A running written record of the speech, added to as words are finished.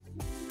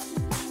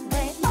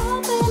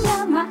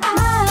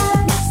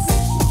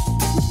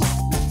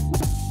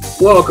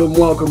Welcome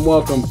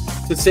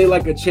to Say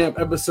Like a Champ,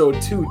 episode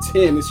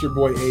 210. It's your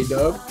boy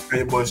A-Dub.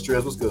 Hey, boy,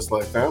 Stress. What's good,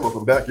 Slack fam?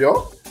 Welcome back,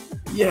 y'all.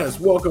 Yes,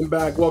 welcome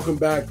back.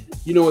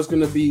 You know it's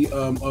going to be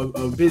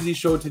a busy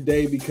show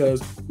today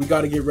because we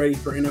got to get ready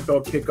for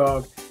NFL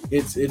kickoff.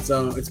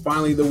 It's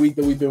finally the week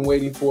that we've been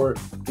waiting for,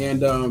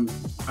 and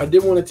I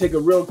did want to take a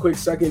real quick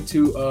second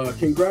to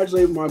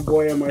congratulate my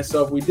boy and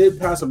myself. We did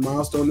pass a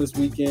milestone this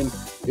weekend.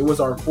 It was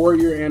our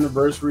 4-year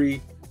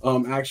anniversary.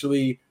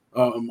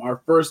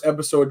 Our first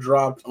episode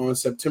dropped on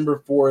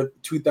September 4th,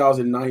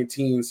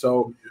 2019.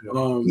 So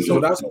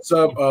that's what's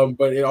up.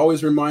 But it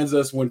always reminds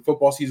us when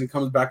football season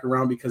comes back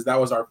around because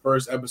that was our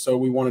first episode.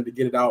 We wanted to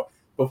get it out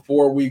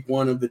before week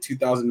 1 of the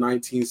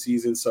 2019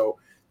 season. So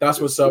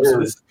that's what's up. So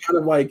this is kind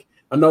of like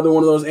another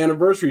one of those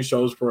anniversary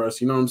shows for us.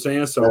 You know what I'm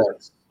saying?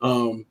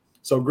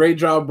 So great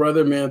job,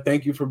 brother, man.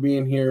 Thank you for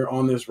being here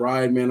on this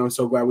ride, man. I'm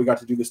so glad we got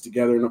to do this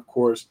together. And of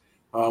course,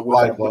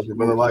 likewise,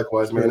 brother.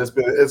 Likewise, man. It's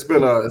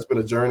been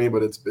a journey,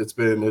 but it's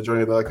been a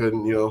journey that I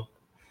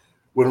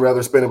wouldn't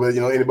rather spend it with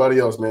anybody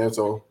else, man.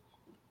 So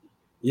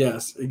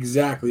yes,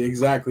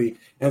 exactly.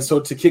 And so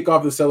to kick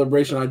off the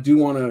celebration, I do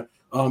want to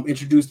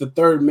introduce the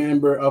third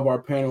member of our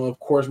panel. Of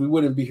course, we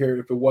wouldn't be here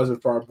if it wasn't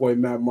for our boy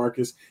Matt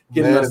Marcus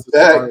getting us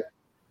started.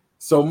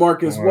 So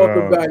Marcus,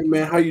 welcome back,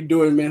 man. How you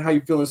doing, man? How you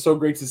feeling? So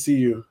great to see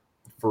you.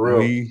 For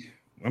real.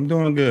 I'm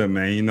doing good,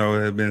 man. You know,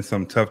 there's been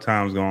some tough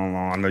times going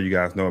on. I know you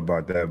guys know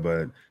about that,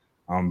 but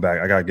I'm back.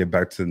 I got to get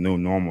back to the new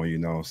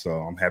normal, so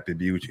I'm happy to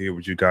be here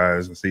with you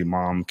guys. I see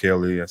Mom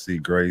Kelly. I see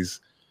Grace.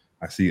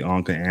 I see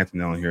Uncle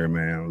Anthony on here,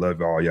 man.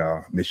 Love all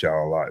y'all. Miss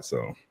y'all a lot.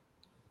 So,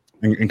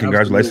 and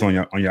congratulations on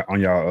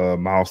y'all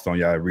milestone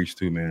y'all reached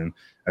too, man.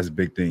 That's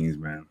big things,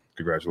 man.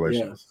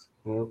 Congratulations.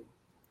 Yes.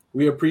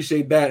 We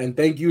appreciate that, and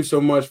thank you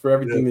so much for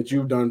everything that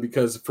you've done.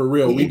 Because for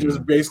real, we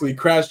just basically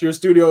crashed your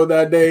studio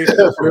that day.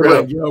 We're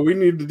like, yo, we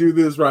need to do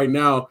this right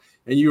now,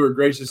 and you were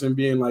gracious in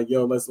being like,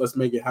 yo, let's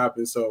make it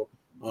happen. So,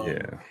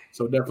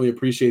 so definitely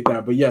appreciate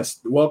that. But yes,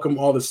 welcome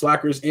all the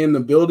slackers in the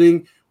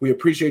building. We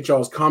appreciate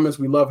y'all's comments.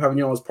 We love having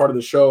y'all as part of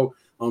the show.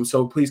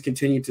 So please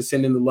continue to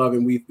send in the love,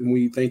 and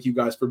we thank you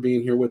guys for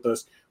being here with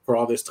us for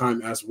all this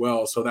time as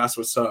well. So that's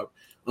what's up.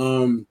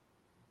 All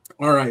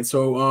right,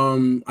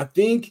 so I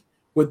think.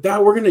 With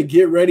that, we're gonna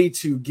get ready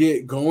to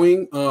get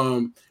going.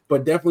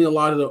 But definitely a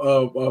lot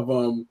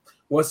of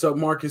what's up,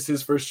 Marcus,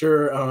 is for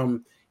sure.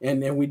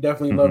 And we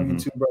definitely love you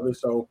too, brother.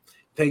 So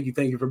thank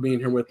you for being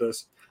here with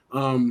us.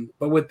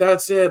 But with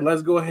that said,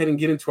 let's go ahead and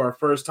get into our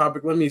first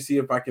topic. Let me see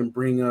if I can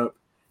bring up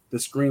the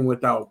screen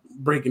without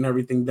breaking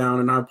everything down.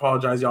 And I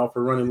apologize, y'all,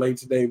 for running late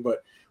today,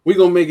 but we're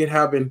gonna make it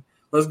happen.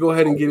 Let's go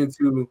ahead and get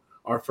into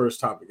our first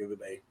topic of the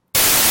day.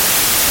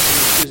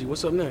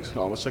 What's up next?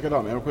 Oh, let's check it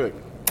out, man, real quick.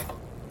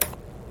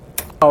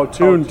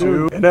 Tune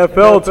to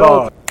NFL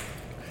Talk.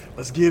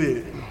 Let's get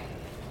it.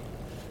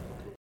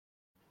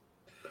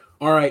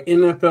 All right,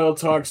 NFL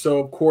Talk. So,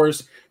 of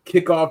course,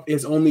 kickoff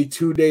is only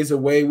 2 days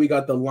away. We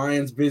got the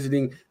Lions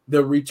visiting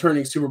the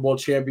returning Super Bowl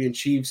champion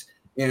Chiefs,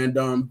 and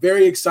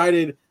very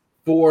excited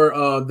for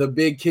the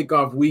big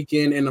kickoff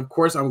weekend. And, of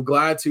course, I'm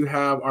glad to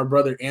have our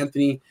brother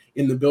Anthony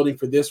in the building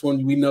for this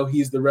one. We know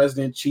he's the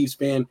resident Chiefs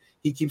fan.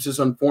 He keeps us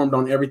informed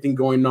on everything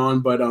going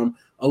on, but a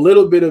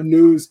little bit of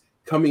news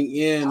coming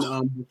in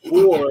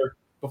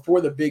before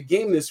the big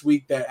game this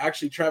week that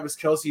actually Travis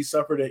Kelce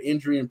suffered an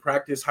injury in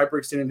practice,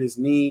 hyperextended his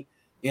knee,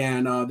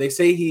 and they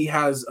say he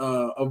has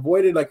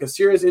avoided like a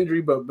serious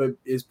injury, but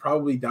is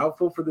probably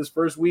doubtful for this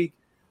first week.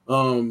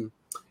 What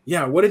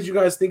did you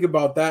guys think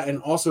about that?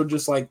 And also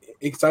just like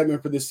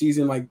excitement for the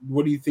season. Like,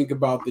 what do you think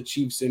about the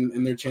Chiefs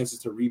and their chances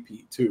to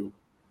repeat too?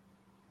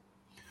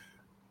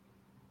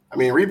 I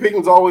mean, repeating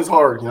is always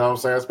hard, you know what I'm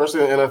saying?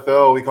 Especially in the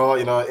NFL, we call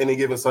it, any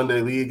given Sunday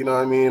league, you know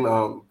what I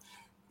mean?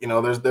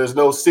 There's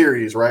no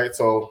series, right?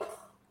 So,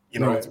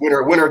 right. It's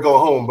winner go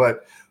home.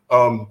 But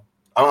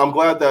I'm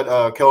glad that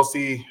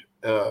Kelce,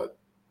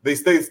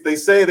 they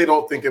say they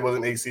don't think it was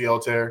an ACL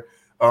tear.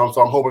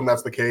 So I'm hoping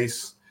that's the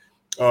case.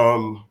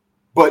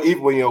 But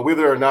even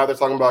whether or not they're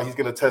talking about he's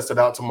going to test it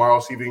out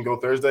tomorrow, see if he can go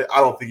Thursday, I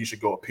don't think he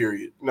should go,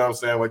 period. You know what I'm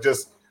saying? Like,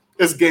 just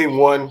it's game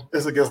 1.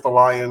 It's against the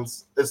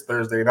Lions. It's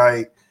Thursday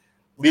night.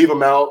 Leave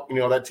him out.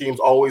 That team's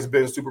always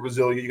been super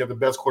resilient. You got the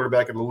best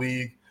quarterback in the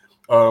league.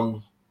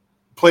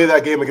 Play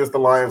that game against the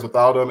Lions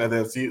without him, and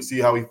then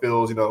see how he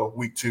feels,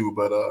 week 2.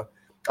 But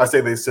I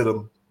say they sit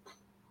him.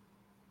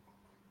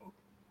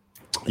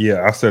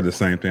 Yeah, I said the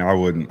same thing. I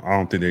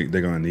don't think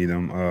they're going to need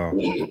him.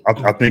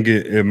 I think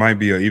it might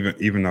be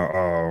even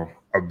a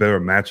better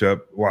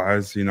matchup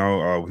wise, with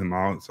him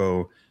out.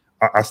 So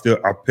I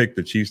picked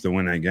the Chiefs to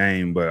win that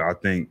game, but I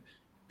think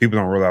people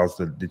don't realize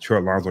the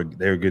Detroit Lions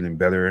they're getting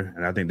better,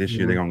 and I think this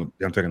year they're going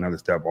to take another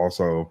step.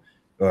 Also,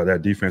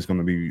 that defense is going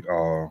to be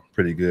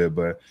pretty good,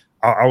 but.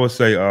 I would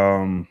say,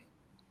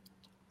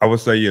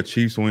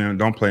 Chiefs win.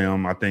 Don't play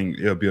them. I think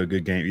it'll be a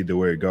good game either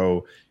way it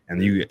go.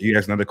 And you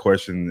asked another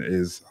question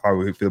is how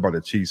we feel about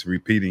the Chiefs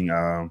repeating.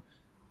 I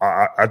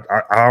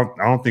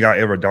don't think I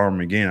ever doubt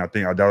them again. I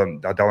think I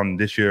doubt them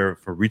this year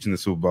for reaching the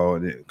Super Bowl.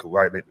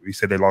 We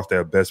said they lost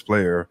their best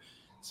player,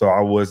 so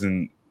I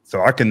wasn't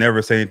So I can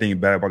never say anything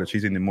bad about the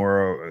Chiefs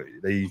anymore.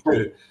 They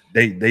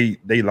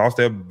lost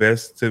their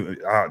best to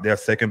their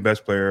second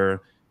best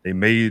player. They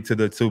made it to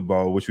the Super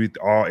Bowl, which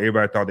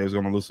everybody thought they was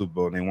going to lose Super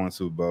Bowl, and they won the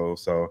Super Bowl.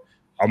 So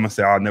I'm gonna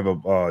say I'll never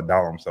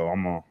doubt them. So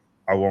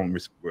I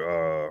won't.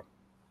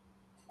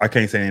 I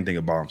can't say anything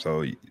about them.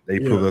 So they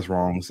proved us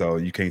wrong. So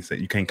you can't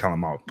count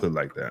them out. Put it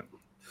like that.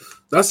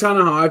 That's kind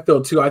of how I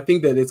feel too. I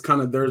think that it's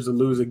kind of theirs to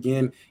lose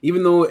again,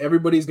 even though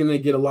everybody's going to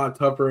get a lot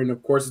tougher. And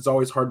of course, it's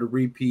always hard to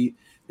repeat.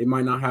 They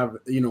might not have,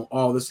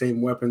 all the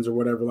same weapons or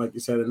whatever, like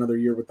you said, another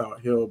year without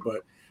Hill.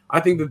 But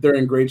I think that they're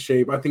in great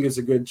shape. I think it's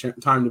a good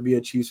time to be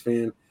a Chiefs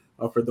fan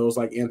for those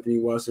like Anthony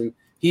Wesson.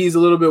 He's a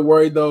little bit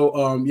worried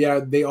though.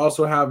 They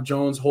also have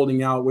Jones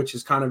holding out, which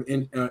is kind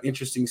of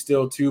interesting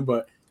still too.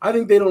 But I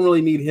think they don't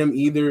really need him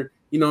either.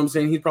 You know what I'm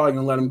saying? He's probably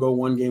going to let him go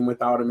one game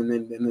without him, and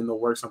then they'll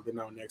work something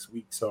out next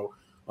week. So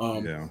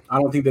I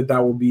don't think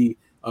that will be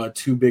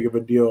too big of a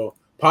deal.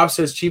 Pop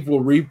says Chief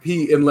will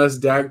repeat unless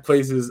Dak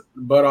plays his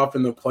butt off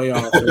in the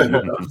playoffs.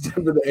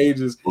 For the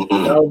ages,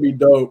 that would be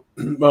dope.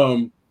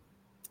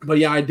 But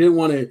yeah, I did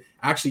want to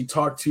actually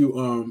talk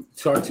to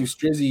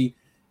Strizzy,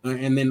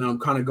 and then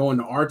kind of go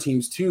into our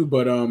teams too.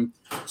 But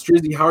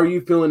Strizzy, how are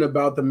you feeling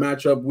about the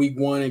matchup week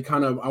one? And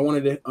kind of, I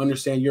wanted to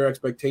understand your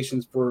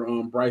expectations for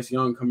Bryce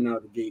Young coming out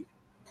of the gate.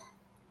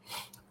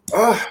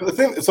 The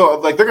thing, so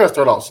like they're gonna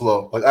start off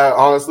slow. Like I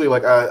honestly,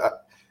 like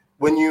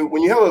when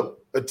you have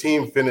a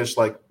team finish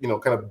like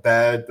kind of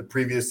bad the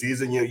previous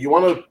season, you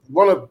want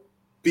to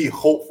be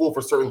hopeful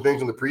for certain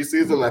things in the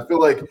preseason. And I feel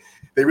like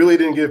they really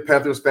didn't give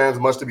Panthers fans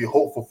much to be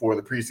hopeful for in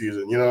the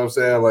preseason. You know what I'm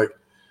saying? Like,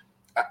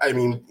 I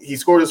mean, he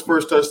scored his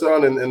first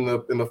touchdown in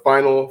the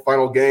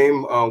final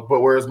game.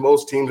 But whereas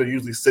most teams are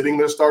usually sitting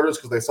their starters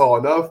because they saw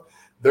enough,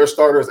 their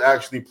starters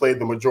actually played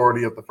the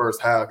majority of the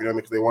first half.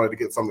 Because they wanted to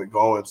get something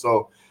going.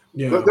 So.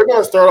 Yeah. They're going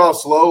to start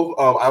off slow.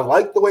 I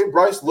like the way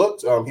Bryce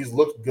looked. He's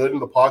looked good in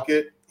the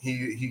pocket.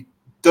 He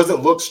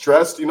doesn't look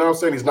stressed. You know what I'm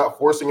saying? He's not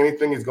forcing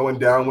anything. He's going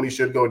down when he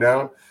should go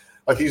down.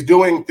 Like he's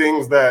doing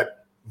things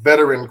that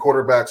veteran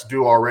quarterbacks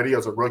do already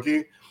as a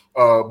rookie.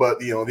 But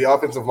the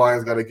offensive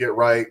line's got to get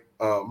right.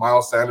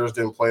 Miles Sanders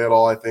didn't play at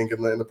all, I think,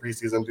 in the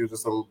preseason due to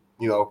some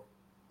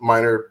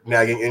minor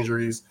nagging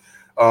injuries.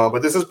 But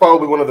this is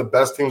probably one of the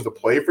best teams to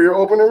play for your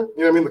opener. You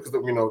know what I mean? Because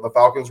the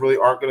Falcons really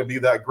aren't going to be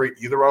that great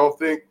either. I don't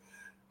think.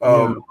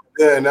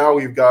 And now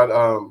we've got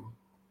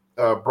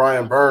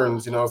Brian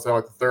Burns, so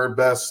like the third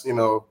best,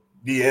 DN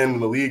in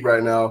the league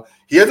right now.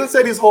 He hasn't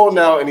said he's holding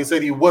out, and he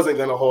said he wasn't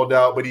going to hold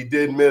out, but he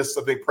did miss,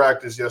 I think,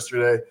 practice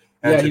yesterday.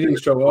 And he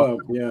didn't show up.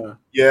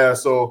 Yeah.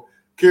 So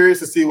curious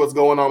to see what's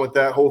going on with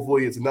that.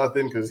 Hopefully it's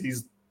nothing because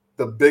he's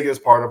the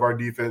biggest part of our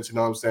defense. You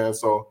know what I'm saying?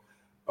 So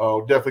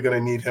definitely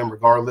going to need him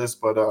regardless.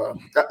 But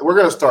we're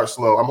going to start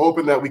slow. I'm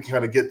hoping that we can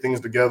kind of get things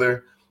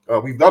together.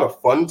 We've got a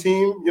fun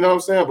team, you know what I'm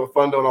saying? But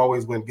fun don't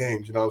always win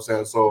games, you know what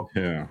I'm saying? So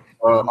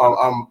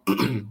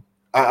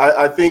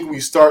I think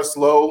we start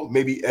slow,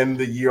 maybe end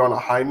the year on a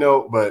high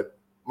note, but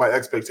my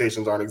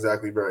expectations aren't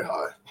exactly very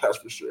high. That's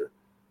for sure.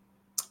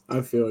 I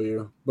feel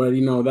you. But,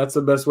 that's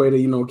the best way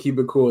to, keep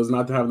it cool is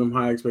not to have them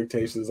high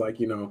expectations. Like,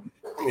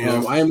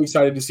 I am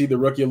excited to see the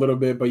rookie a little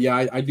bit. But,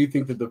 yeah, I do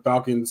think that the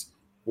Falcons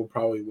will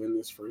probably win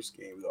this first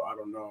game, though. I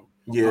don't know.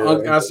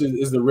 Yeah.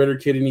 Is the Ritter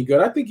kid any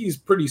good? I think he's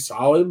pretty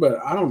solid, but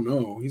I don't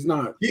know. He's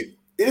not. It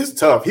is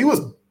tough. He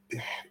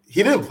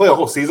didn't play a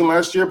whole season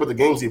last year, but the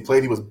games he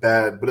played, he was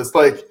bad. But it's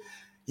like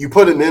you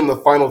put him in the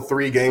final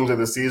 3 games of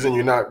the season,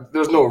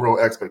 there's no real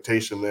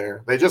expectation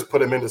there. They just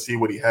put him in to see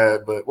what he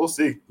had, but we'll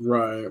see.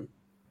 Right.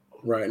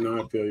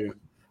 No, I feel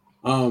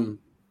you.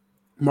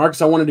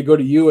 Marcus, I wanted to go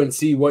to you and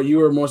see what you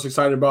were most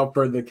excited about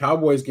for the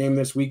Cowboys game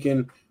this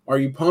weekend. Are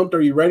you pumped?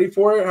 Are you ready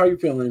for it? How are you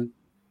feeling?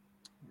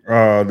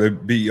 To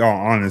be all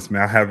honest,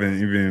 man, I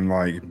haven't even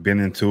been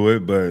into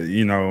it, but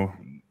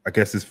I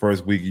guess this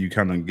first week you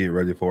kind of get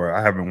ready for it.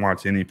 I haven't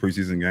watched any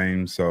preseason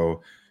games,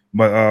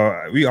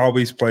 but we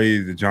always play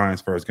the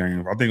Giants first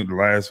game. I think the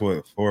last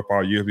 4 or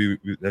 5 years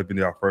that's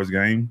been our first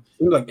game.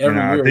 Seems like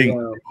every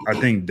year. I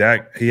think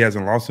Dak, he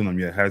hasn't lost to them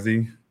yet, has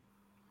he?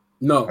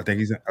 No. I think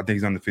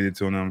he's undefeated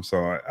to them. So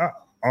I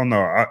don't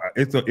know.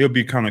 It'll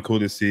be kind of cool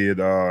to see it.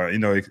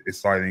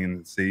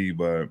 Exciting to see,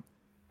 but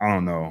I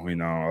don't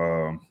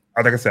know.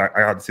 Like I said, I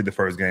got to see the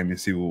first game and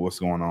see what's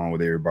going on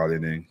with everybody,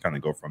 and then kind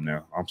of go from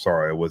there. I'm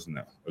sorry, it wasn't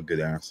a good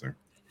answer.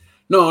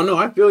 No,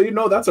 I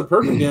feel that's a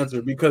perfect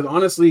answer because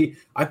honestly,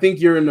 I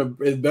think you're in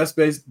the best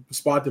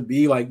spot to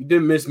be. Like you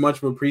didn't miss much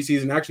of a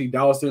preseason. Actually,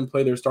 Dallas didn't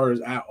play their starters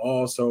at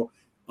all, so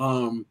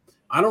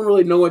I don't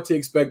really know what to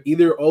expect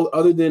either.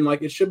 Other than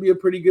it should be a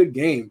pretty good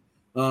game.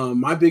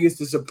 My biggest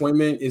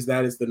disappointment is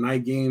that it's the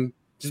night game,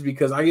 just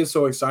because I get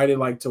so excited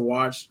to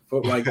watch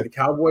the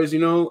Cowboys,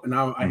 and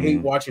I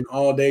hate watching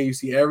all day. You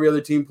see every other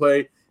team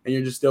play, and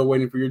you're just still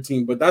waiting for your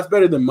team. But that's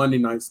better than Monday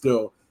night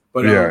still.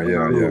 But yeah.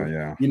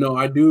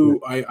 I do.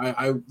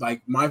 I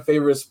like my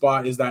favorite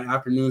spot is that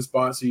afternoon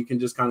spot, so you can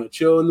just kind of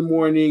chill in the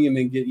morning and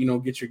then get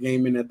your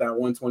game in at that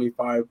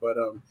 125. But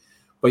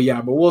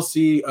we'll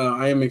see.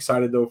 I am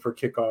excited though for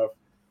kickoff.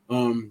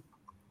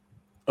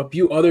 a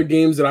few other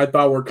games that I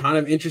thought were kind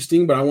of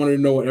interesting, but I wanted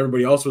to know what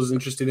everybody else was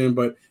interested in.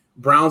 But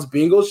Browns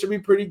Bengals should be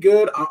pretty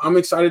good. I'm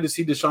excited to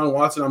see Deshaun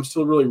Watson. I'm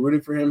still really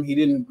rooting for him. He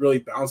didn't really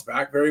bounce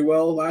back very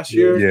well last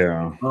year.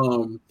 Yeah.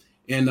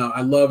 And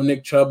I love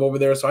Nick Chubb over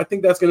there. So I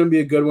think that's going to be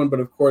a good one. But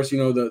of course,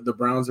 the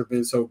Browns have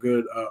been so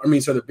good.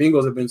 The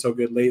Bengals have been so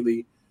good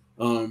lately.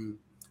 And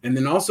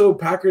then also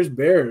Packers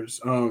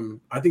Bears.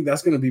 I think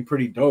that's going to be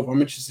pretty dope.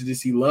 I'm interested to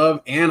see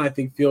Love, and I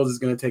think Fields is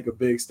going to take a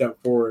big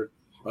step forward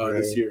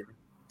this year.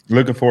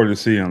 Looking forward to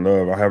seeing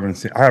Love. I haven't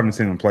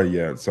seen him play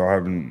yet, so I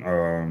haven't.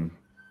 I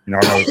know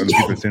other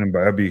people have seen him, but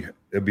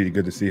it'd be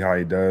good to see how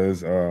he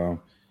does.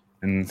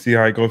 And see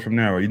how it goes from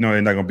there. They're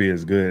not going to be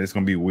as good. It's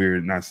going to be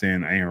weird not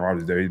seeing Aaron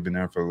Rodgers there. He's been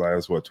there for the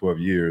last 12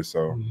 years,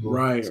 so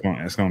right.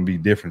 It's going to be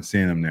different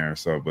seeing him there.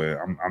 So, but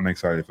I'm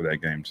excited for that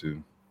game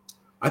too.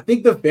 I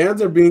think the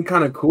fans are being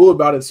kind of cool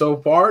about it so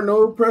far.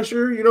 No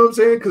pressure, you know what I'm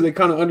saying? Because they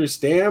kind of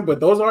understand. But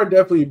those are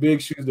definitely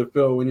big shoes to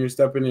fill when you're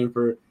stepping in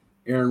for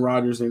Aaron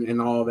Rodgers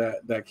and all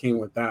that came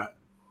with that.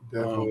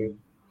 Definitely.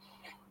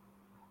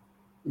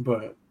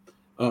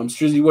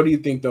 Strizzy, what do you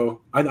think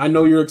though? I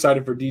know you're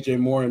excited for DJ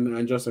Moore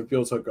and Justin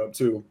Fields hookup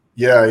too.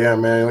 Yeah,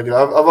 man. Like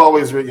I've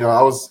always,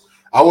 I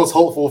was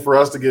hopeful for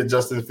us to get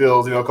Justin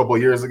Fields, a couple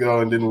of years ago,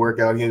 and didn't work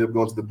out. He ended up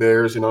going to the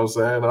Bears. You know what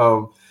I'm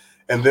saying?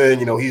 And then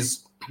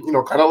he's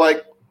kind of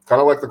like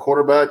the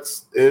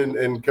quarterbacks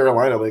in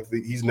Carolina. Like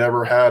he's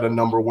never had a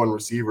number one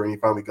receiver, and he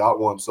finally got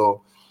one.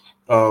 So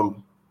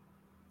I'm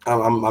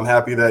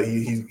happy that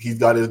he's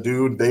got his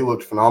dude. They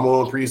looked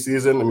phenomenal in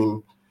preseason. I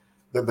mean,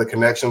 the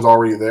connection's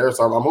already there.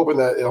 So I'm hoping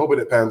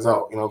it pans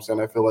out. You know what I'm saying?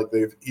 I feel like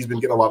he's been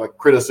getting a lot of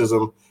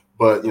criticism,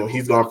 but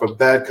he's gone from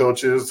bad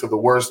coaches to the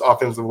worst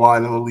offensive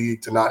line in the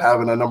league to not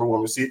having a number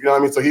one receiver. You know what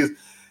I mean? So he's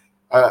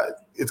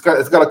it's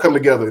got to come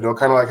together,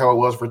 kind of like how it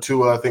was for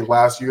Tua. I think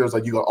last year it's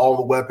like you got all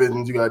the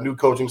weapons, you got new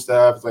coaching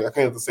staff. It's like I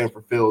think it's the same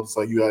for Fields. It's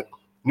like you got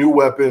new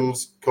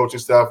weapons, coaching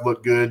staff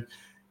looked good.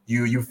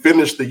 You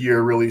finished the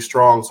year really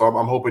strong, so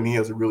I'm hoping he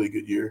has a really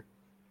good year.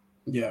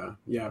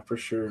 Yeah, for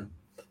sure.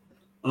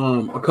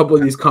 A couple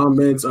of these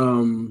comments.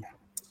 Unk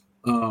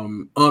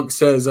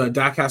says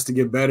Dak has to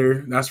get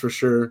better. That's for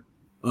sure.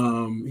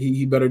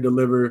 He better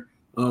deliver.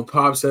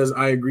 Pop says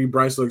I agree.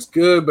 Bryce looks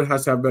good, but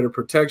has to have better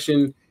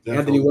protection.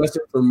 Definitely. Anthony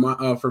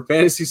Weston for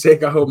fantasy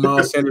sake. I hope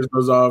Miles Sanders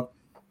goes off.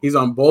 He's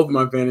on both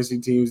my fantasy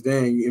teams.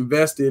 Dang,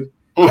 invested.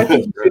 I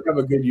think he should have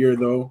a good year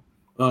though.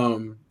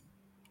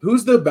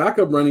 Who's the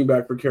backup running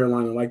back for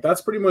Carolina? Like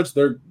that's pretty much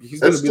he's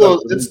going to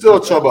be. It's still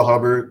Chuba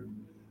Hubbard.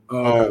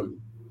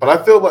 But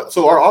I feel like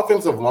our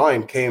offensive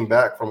line came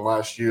back from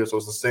last year, so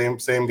it's the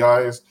same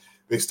guys.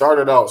 They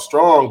started out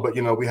strong, but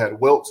we had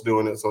Wiltz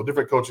doing it, so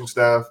different coaching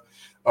staff.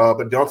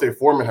 But Deontay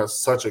Foreman has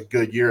such a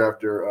good year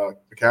after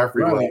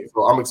McCaffrey left,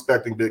 so I'm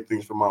expecting big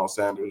things from Miles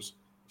Sanders.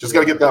 Just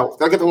gotta get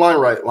the line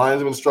right.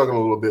 Lions have been struggling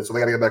a little bit, so they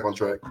gotta get back on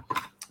track.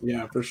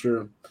 Yeah, for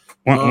sure.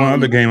 One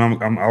other game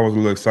I was a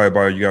little excited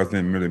about. You guys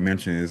didn't really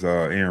mention is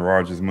Aaron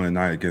Rodgers Monday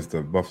night against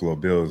the Buffalo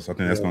Bills. I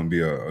think that's going to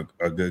be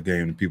a good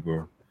game.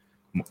 People.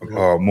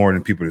 More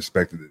than people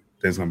expected.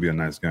 It's going to be a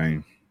nice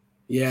game.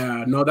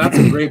 Yeah, no, that's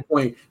a great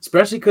point,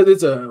 especially because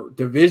it's a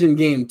division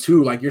game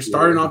too. Like you're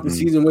starting off the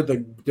season with a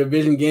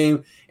division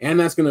game, and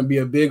that's going to be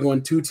a big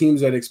one. Two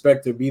teams that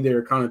expect to be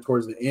there kind of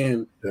towards the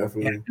end.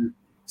 Definitely. And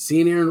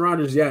seeing Aaron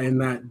Rodgers, in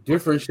that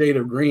different shade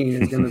of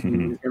green is going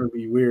to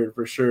be weird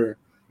for sure.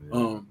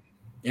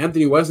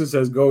 Anthony Weston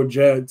says go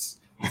Jets,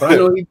 but I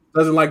know he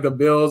doesn't like the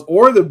Bills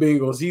or the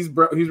Bengals. He's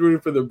rooting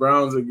for the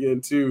Browns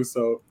again too,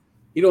 so.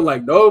 He don't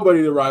like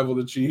nobody to rival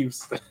the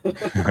Chiefs.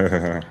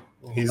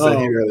 He said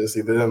he'd rather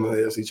see them in the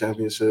AFC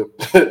Championship.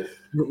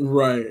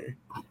 Right.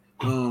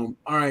 All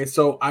right.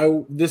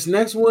 So this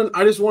next one,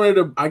 I just wanted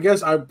to. I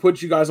guess I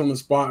put you guys on the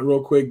spot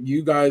real quick.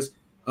 You guys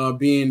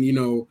being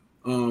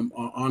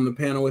on the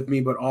panel with me,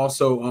 but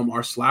also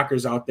our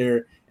slackers out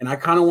there. And I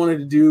kind of wanted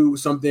to do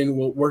something.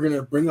 Well, we're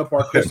gonna bring up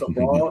our crystal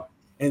ball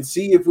and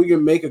see if we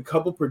can make a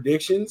couple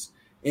predictions.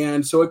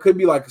 And so it could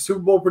be like a Super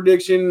Bowl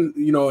prediction,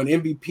 an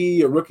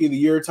MVP, a Rookie of the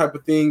Year type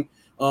of thing.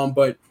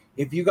 But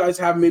if you guys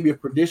have maybe a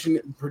prediction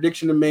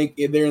to make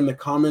there in the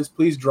comments,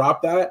 please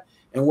drop that.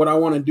 And what I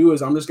want to do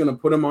is I'm just going to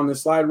put them on the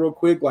slide real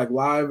quick, like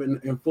live and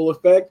in full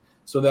effect.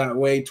 So that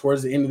way,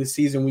 towards the end of the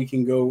season, we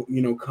can go,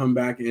 come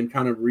back and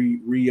kind of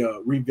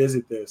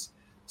revisit this.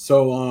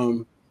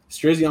 So,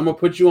 Strizzy, I'm going to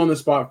put you on the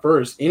spot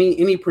first.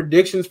 Any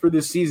predictions for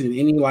this season?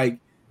 Any like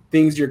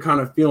things you're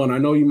kind of feeling? I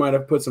know you might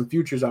have put some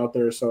futures out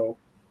there, so.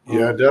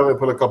 Yeah, definitely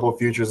put a couple of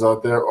futures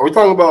out there. Are we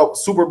talking about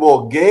Super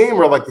Bowl game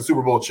or like the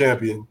Super Bowl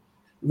champion?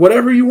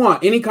 Whatever you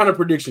want, any kind of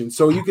prediction.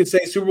 So you could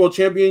say Super Bowl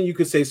champion, you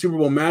could say Super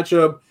Bowl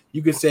matchup,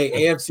 you could say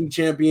AFC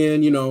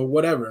champion,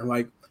 whatever.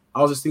 Like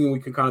I was just thinking we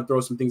could kind of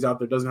throw some things out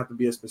there. It doesn't have to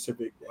be a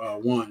specific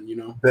one,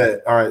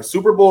 Bet. All right,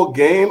 Super Bowl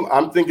game,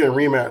 I'm thinking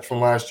rematch from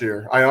last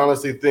year. I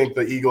honestly think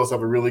the Eagles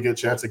have a really good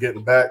chance of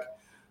getting back.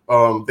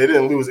 They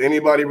didn't lose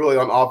anybody really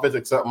on offense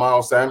except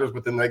Miles Sanders,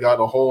 but then they got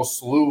a whole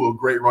slew of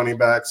great running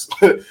backs,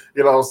 to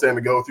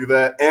go through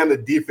that. And the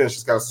defense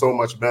just got so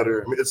much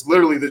better. I mean, it's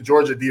literally the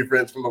Georgia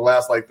defense from the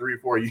last 3 or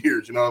 4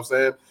 years, you know what I'm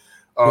saying?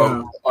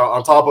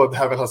 On top of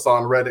having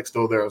Hassan Reddick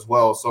still there as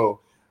well. So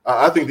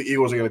I think the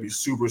Eagles are going to be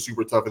super,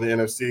 super tough in the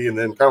NFC. And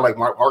then kind of like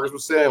Marcus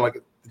was saying, like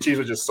the Chiefs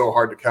are just so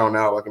hard to count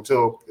out. Like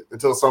until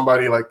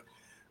somebody like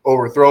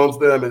overthrows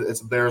them,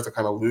 it's theirs to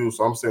kind of lose.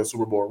 So I'm saying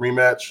Super Bowl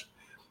rematch.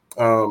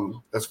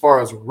 As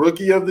far as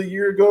rookie of the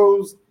year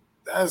goes,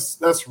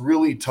 that's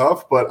really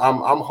tough. But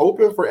I'm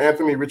hoping for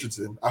Anthony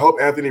Richardson. I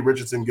hope Anthony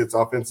Richardson gets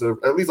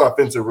at least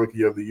offensive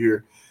rookie of the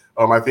year.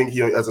 I think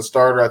he, as a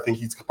starter, I think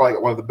he's probably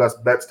one of the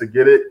best bets to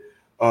get it.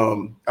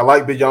 I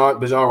like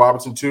Bijan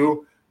Robinson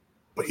too,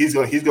 but he's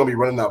gonna be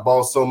running that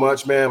ball so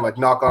much, man. Like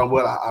knock on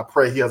wood, I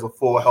pray he has a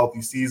full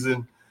healthy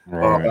season.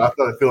 Right. But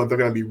I feel like they're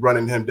gonna be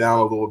running him down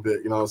a little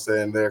bit. You know what I'm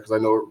saying there? Because I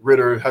know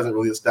Ritter hasn't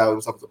really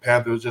established himself as the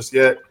Panthers just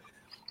yet.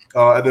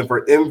 And then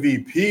for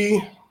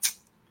MVP,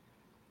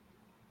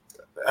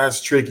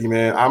 that's tricky,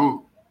 man.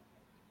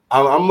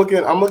 I'm looking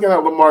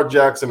at Lamar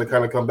Jackson to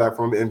kind of come back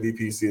from the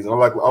MVP season. I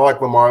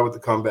like Lamar with the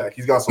comeback.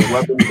 He's got some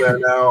weapons there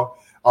now.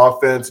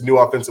 New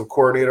offensive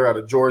coordinator out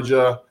of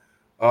Georgia.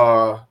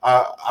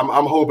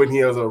 I'm hoping he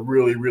has a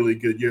really, really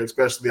good year,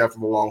 especially after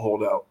the long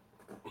holdout.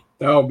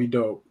 That would be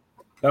dope.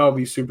 That would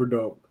be super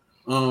dope.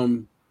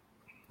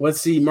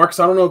 Let's see, Marcus.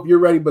 I don't know if you're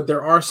ready, but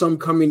there are some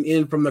coming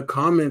in from the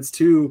comments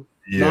too.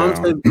 Yeah. Mom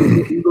said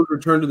the Eagles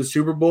return to the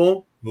Super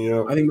Bowl.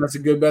 Yeah, I think that's a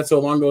good bet. So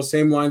along those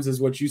same lines as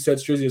what you said,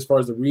 Strizzy, as far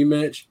as the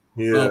rematch.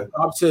 Yeah.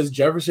 Bob says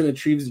Jefferson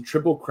achieves a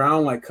triple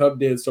crown like Cup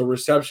did. So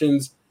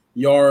receptions,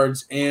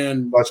 yards,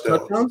 and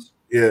touchdowns.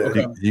 Yeah,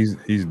 okay.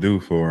 He's due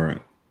for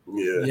it.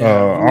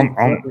 Yeah. I'm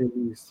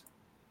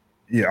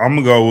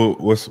gonna go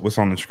with what's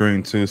on the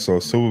screen too. So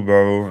Super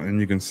Bowl, and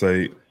you can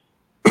say,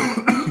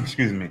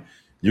 excuse me,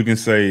 you can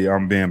say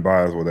I'm being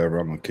biased, whatever.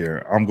 I don't care.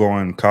 I'm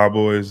going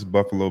Cowboys,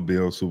 Buffalo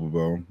Bills, Super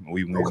Bowl.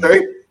 We win.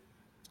 Okay.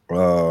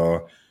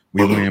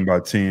 We win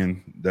by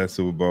 10. That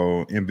Super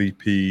Bowl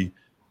MVP.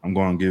 I'm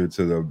going to give it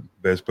to the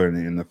best player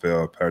in the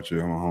NFL,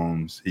 Patrick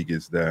Mahomes. He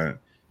gets that.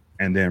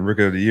 And then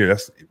Rookie of the Year.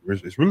 It's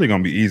really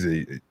going to be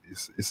easy.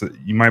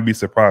 You might be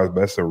surprised,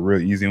 but that's a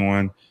real easy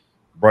one.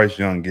 Bryce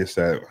Young gets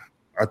that.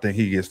 I think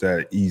he gets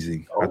that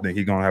easy. I think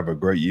he's going to have a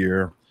great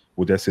year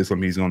with that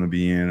system he's going to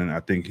be in. And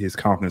I think his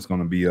confidence is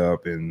going to be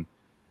up. And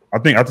I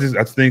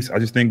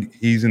just think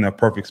he's in a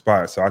perfect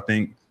spot. So I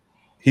think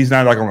he's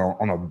not like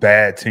on a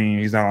bad team.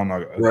 He's not on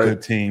a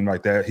good team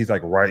like that. He's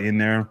like right in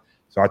there.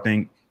 So I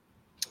think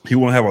he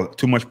won't have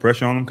too much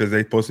pressure on him because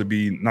they're supposed to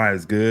be not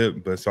as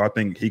good. But so I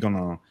think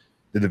the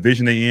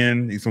division they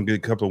in, he's gonna get a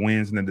couple of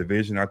wins in the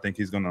division. I think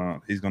he's gonna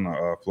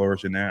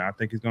flourish in there. I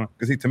think he's gonna,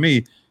 because to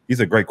me, he's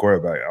a great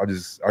quarterback. I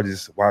just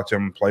watch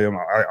him play him.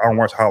 I don't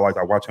watch highlights.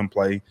 I watch him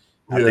play.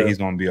 I think he's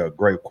going to be a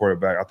great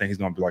quarterback. I think he's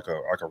going to be like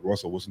a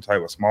Russell Wilson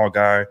type, a small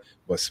guy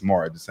but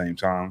smart at the same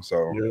time.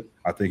 So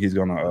I think he's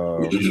going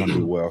to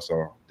do well.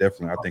 So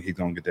definitely, I think he's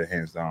going to get their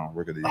hands down.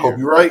 Rookie of the Year. I hope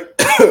you're right.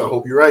 I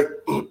hope you're right.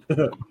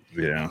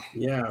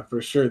 Yeah,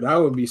 for sure. That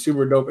would be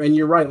super dope. And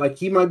you're right. Like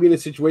he might be in a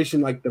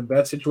situation like the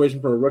best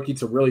situation for a rookie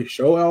to really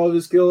show all of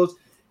his skills,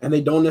 and they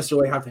don't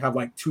necessarily have to have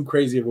like too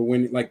crazy of a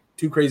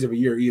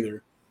year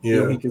either. Yeah,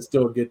 you know, he can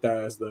still get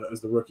that as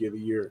the Rookie of the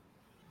Year.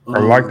 I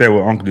like that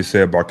what Uncle just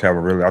said about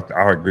Calvin. Really,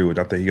 I agree with.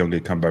 I think he's gonna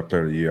get comeback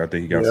player of the year. I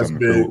think he got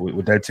something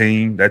with that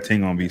team. That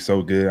team gonna be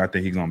so good. I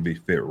think he's gonna be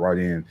fit right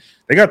in.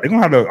 They're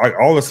gonna have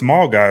all the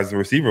small guys, the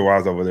receiver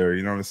wise over there.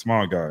 You know, the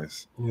small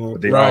guys,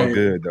 but they're all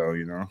good though.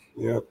 You know.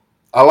 Yeah,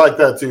 I like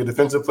that too.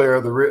 Defensive player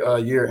of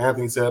the year.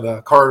 Anthony said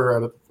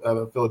Carter out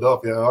of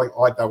Philadelphia. I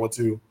like that one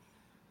too.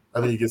 I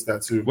think he gets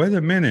that too. Wait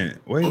a minute.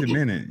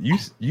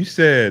 You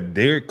said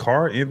Derek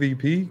Carr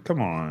MVP?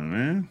 Come on,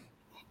 man.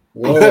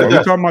 Whoa.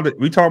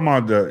 we talking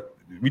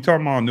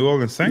about New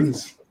Orleans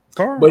Saints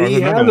Carr, but he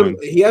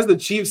has the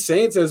Chiefs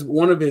Saints as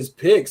one of his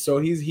picks, so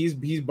he's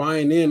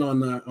buying in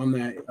on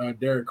that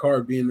Derek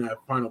Carr being that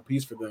final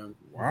piece for them.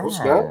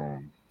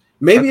 Wow.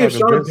 Maybe if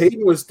Sean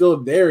Payton was still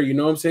there, you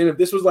know what I'm saying? If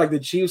this was like the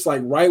Chiefs,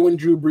 like right when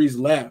Drew Brees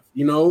left,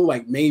 you know,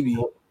 like maybe,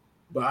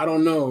 but I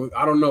don't know.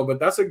 But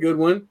that's a good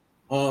one.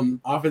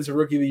 Offensive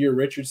Rookie of the Year,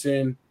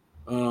 Richardson.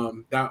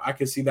 That I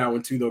can see that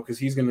one too, though, because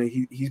he's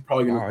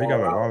probably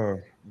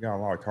gonna. He got a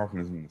lot of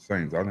confidence in the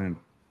Saints. I didn't.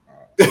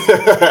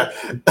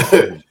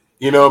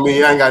 You know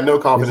me, I ain't got no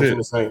confidence in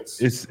the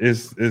Saints.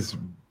 It's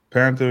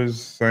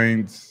Panthers,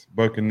 Saints,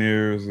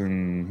 Buccaneers,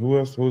 and who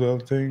else? Who the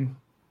other team?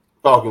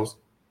 Falcons.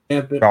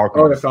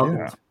 Falcons.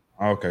 Yeah.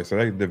 Okay, so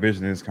that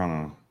division is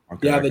kind of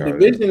okay. Yeah, the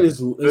division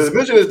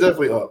is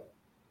definitely up.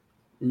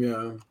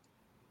 Yeah.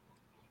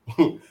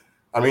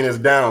 I mean, it's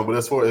down, but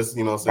it's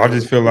you know. I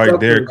just feel like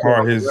Derek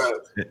Carr,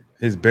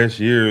 his best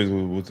years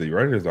with the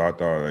Raiders. I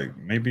thought like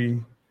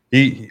maybe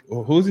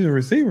who's his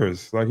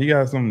receivers? Like he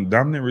got some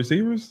dominant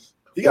receivers.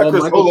 He got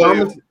Chris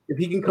Olave. If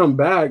he can come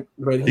back,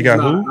 but he got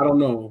who? I don't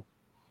know.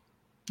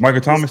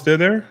 Michael Thomas still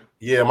there?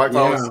 Yeah, Mike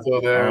Thomas is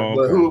still there.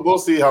 But we'll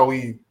see how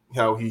he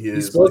is.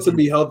 He's supposed to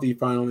be healthy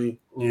finally.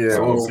 Yeah,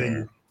 so, we'll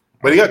see.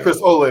 But he got Chris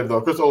Olave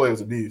though. Chris Olave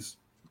is a beast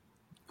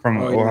from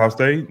Ohio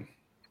State.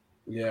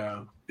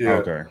 Yeah.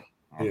 Okay.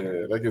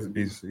 Yeah, that gives a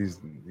beast. He's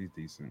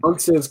decent. Monk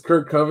says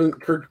Kirk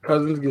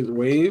Cousins gets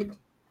waived.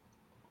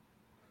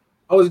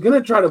 I was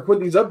gonna try to put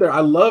these up there.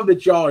 I love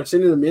that y'all are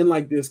sending them in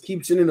like this.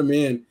 Keep sending them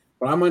in,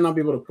 but I might not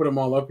be able to put them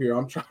all up here.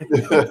 I'm trying.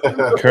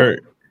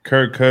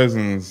 Kirk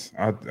Cousins.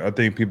 I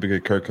think people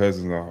get Kirk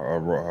Cousins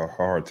a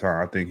hard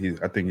time. I think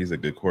he's a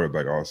good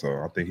quarterback.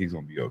 Also, I think he's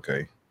gonna be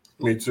okay.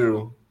 Me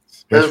too.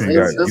 Especially you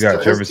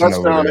got Jefferson his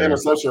touchdown over there.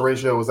 interception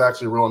ratio was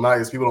actually real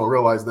nice. People don't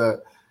realize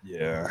that.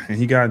 Yeah, and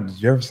he got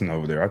Jefferson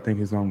over there. I think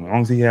he's on. As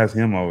long as he has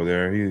him over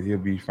there, he'll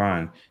be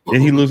fine.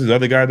 Did he lose his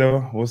other guy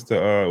though? What's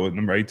the what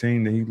number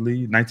 18? Did he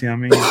lead 19? I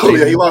mean,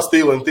 yeah, he lost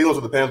Thielen. Thielen's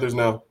with the Panthers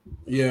now.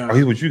 Yeah,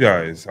 he's with you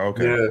guys.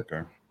 Okay, yeah.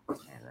 Okay.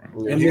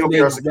 Yeah, and then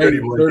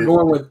they're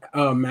going with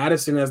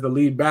Madison as the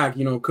lead back.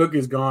 You know, Cook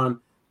is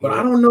gone, but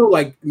I don't know.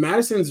 Like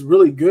Madison's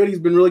really good. He's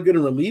been really good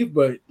in relief,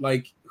 but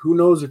like, who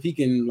knows if he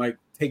can like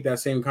take that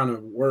same kind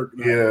of work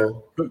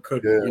that Cook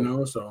could. You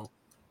know, so.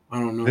 I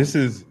don't know. This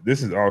is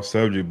off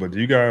subject, but do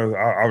you guys?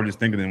 I was just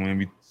thinking that when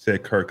we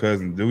said Kirk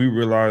Cousins, do we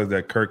realize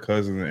that Kirk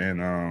Cousins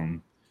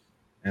and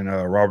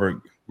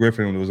Robert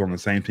Griffin was on the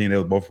same team? They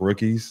were both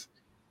rookies.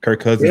 Kirk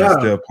Cousins is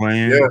still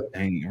playing,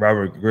 and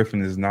Robert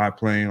Griffin is not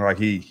playing. Like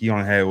he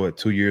only had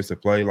 2 years to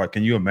play. Like,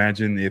 can you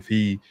imagine if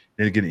he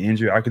didn't get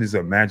injured? I could just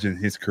imagine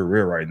his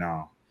career right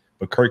now.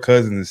 But Kirk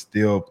Cousins is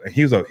still, and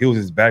he was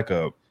his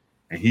backup,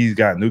 and he's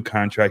got a new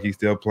contract. He's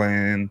still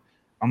playing.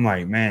 I'm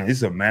like, man,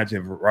 just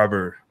imagine if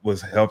Robert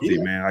was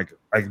healthy, man. Like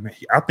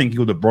I think he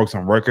would have broke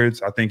some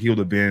records. I think he would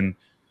have been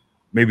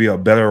maybe a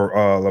better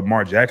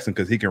Lamar Jackson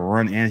because he can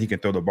run and he can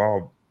throw the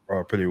ball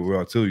pretty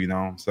well too, you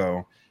know.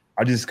 So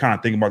I just kind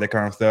of think about that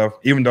kind of stuff.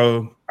 Even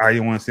though I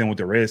didn't want to see him with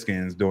the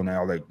Redskins doing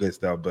all that good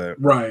stuff, but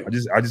I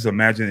just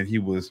imagine if he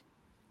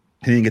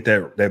didn't get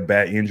that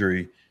bad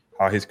injury,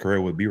 how his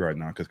career would be right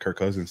now. Because Kirk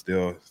Cousins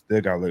still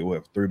got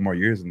like 3 more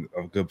years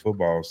of good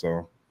football.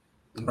 So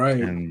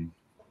and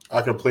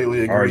I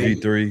completely agree.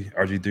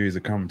 RG3 is a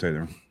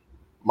commentator.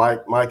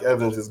 Mike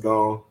Evans is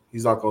gone.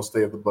 He's not going to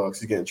stay at the Bucs.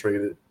 He's getting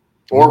traded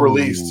or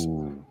released.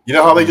 You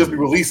know how they just be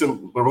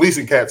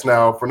releasing cats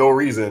now for no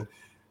reason,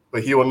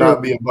 but he will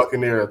not be a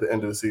Buccaneer at the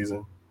end of the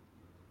season.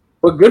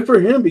 But good for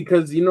him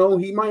because you know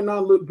he might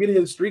not get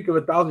his streak of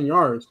 1,000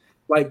 yards.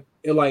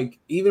 Like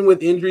even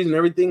with injuries and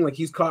everything, like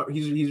he's gotten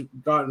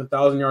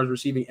 1,000 yards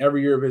receiving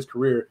every year of his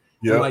career.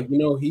 Yeah, like you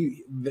know,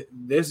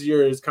 this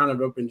year is kind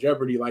of up in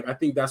jeopardy. Like I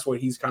think that's what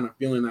he's kind of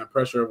feeling, that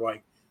pressure of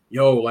like,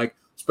 like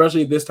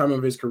especially this time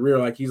of his career,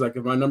 like he's like,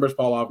 if my numbers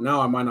fall off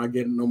now, I might not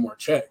get no more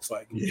checks.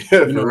 Like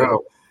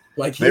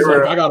like he's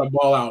like, I got to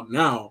ball out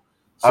now.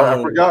 So, I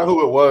forgot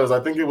who it was. I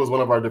think it was one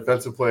of our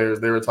defensive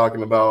players. They were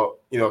talking about,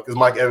 you know, because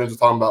Mike Evans was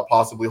talking about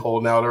possibly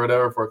holding out or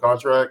whatever for a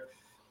contract.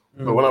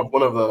 But one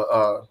of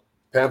the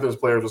Panthers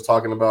players was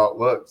talking about,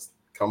 look,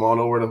 come on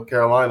over to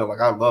Carolina. Like,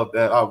 I love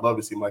that. I'd love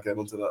to see Mike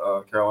Evans in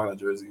the Carolina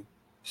jersey.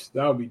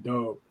 That would be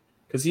dope.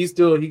 Because he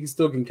still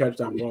can catch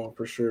that ball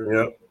for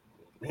sure. Yep.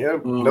 Yeah.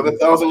 Another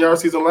 1,000-yard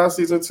season last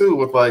season too,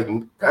 with like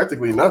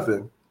practically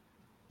nothing.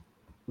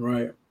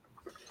 Right.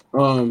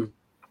 All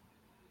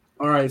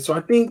right. So I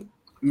think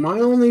my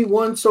only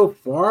one so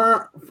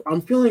far,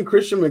 I'm feeling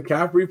Christian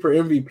McCaffrey for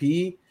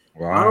MVP.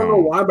 Wow. I don't know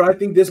why, but I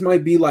think this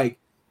might be like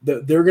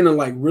they're gonna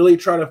like really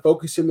try to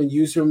focus him and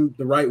use him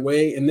the right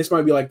way, and this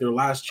might be like their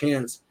last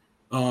chance.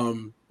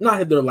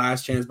 Not their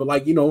last chance, but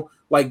like, you know,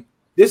 like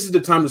this is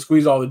the time to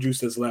squeeze all the juice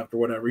that's left or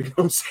whatever. You know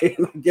what I'm saying?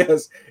 I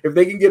guess if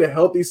they can get a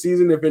healthy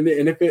season,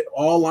 if it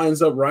all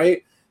lines up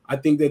right, I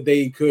think that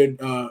they could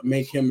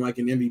make him like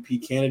an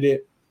MVP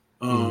candidate.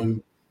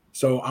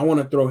 So I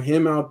want to throw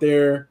him out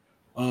there.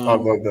 I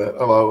love that.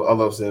 I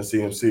love seeing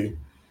CMC.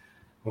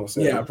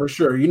 Yeah, for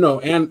sure. You know,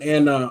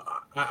 and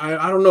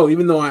I don't know,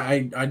 even though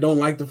I don't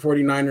like the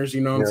 49ers,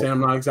 you know what I'm saying?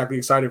 I'm not exactly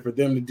excited for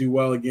them to do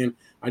well again.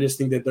 I just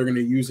think that they're going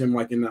to use him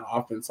like in that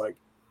offense, like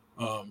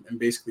and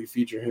basically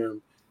feature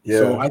him. Yeah.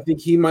 So I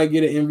think he might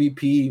get an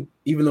MVP,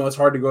 even though it's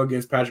hard to go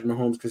against Patrick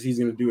Mahomes because he's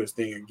going to do his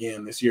thing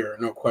again this year,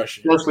 no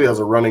question. Especially as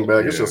a running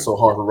back, it's just so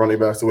hard for running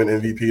backs to win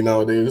MVP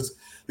nowadays.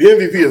 The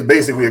MVP is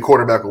basically a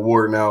quarterback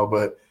award now,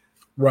 but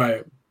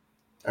right.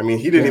 I mean,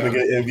 he didn't even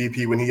get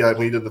MVP when he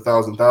did the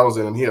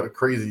 1,000, and he had a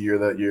crazy year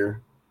that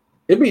year.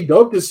 It'd be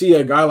dope to see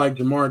a guy like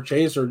Jamar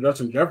Chase or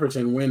Justin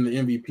Jefferson win the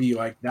MVP.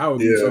 Like that would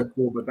be so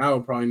cool, but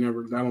that'll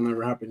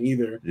never happen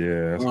either.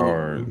 Yeah, it's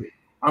hard.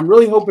 I'm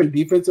really hoping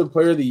Defensive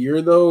Player of the Year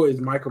though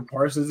is Michael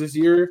Parsons this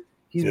year.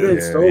 He's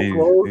been so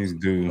close. He's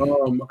due.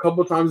 A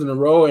couple times in a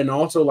row, and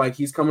also like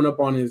he's coming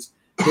up on his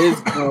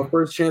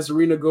first chance to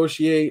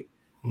renegotiate.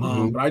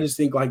 But I just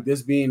think like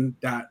this being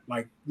that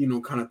like, you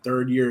know, kind of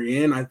third year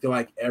in, I feel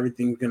like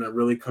everything's gonna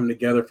really come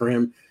together for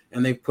him,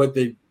 and they put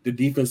the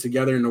defense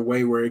together in a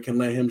way where it can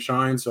let him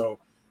shine. So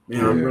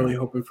man, I'm really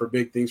hoping for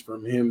big things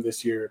from him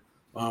this year.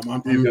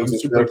 I'm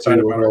super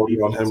excited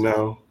about him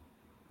now.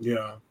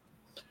 Yeah.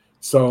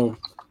 So,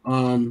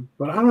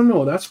 but I don't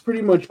know. That's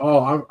pretty much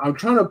all. I'm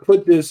trying to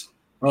put this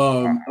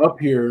up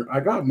here. I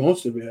got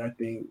most of it, I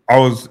think.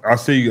 I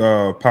see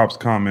Pop's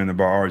comment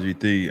about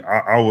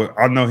RG3.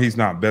 I know he's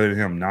not better than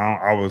him now.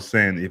 I was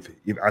saying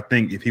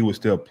if he was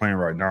still playing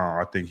right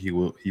now, I think he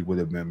would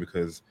have been,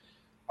 because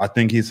I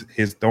think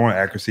his throwing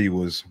accuracy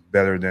was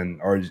better than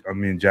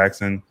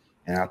Jackson,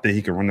 and I think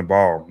he can run the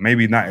ball.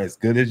 Maybe not as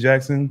good as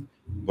Jackson,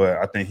 but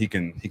I think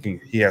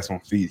he has some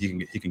feet.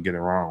 He can get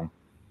around.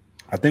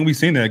 I think we've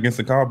seen that against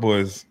the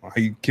Cowboys.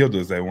 He killed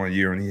us that one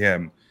year, and he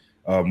had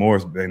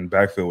Morris in the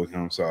backfield with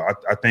him. So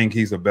I think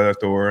he's a better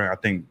thrower. I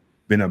think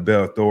being a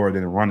better thrower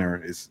than a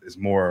runner is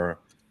more.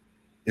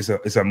 It's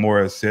a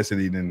more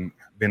necessity than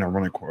being a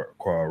running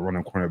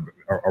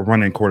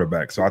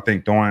quarterback. So I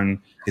think throwing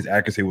his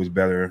accuracy was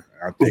better.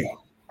 I think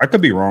I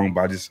could be wrong,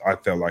 but I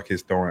felt like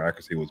his throwing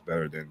accuracy was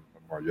better than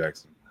Lamar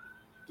Jackson.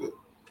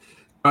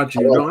 Got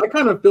you. No, I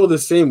kind of feel the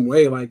same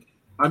way. Like,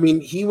 I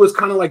mean, he was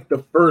kind of like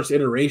the first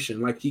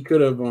iteration. Like he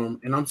could have,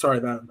 and I'm sorry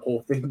that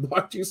whole thing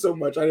blocked you so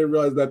much. I didn't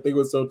realize that thing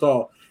was so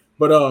tall.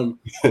 But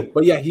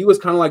yeah, he was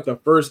kind of like the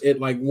first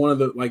one of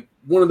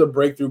the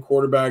breakthrough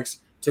quarterbacks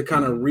to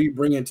kind of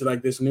bring it to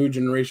like this new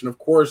generation. Of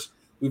course,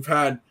 we've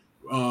had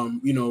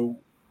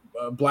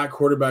black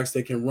quarterbacks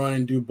that can run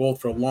and do both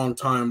for a long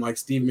time, like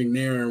Steve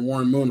McNair and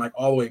Warren Moon, like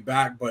all the way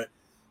back. But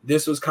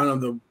this was kind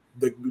of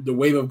the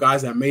wave of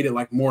guys that made it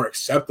like more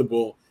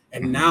acceptable.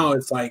 And now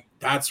it's like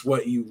that's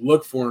what you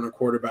look for in a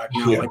quarterback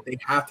now. Yeah. Like they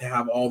have to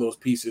have all those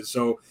pieces.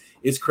 So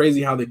it's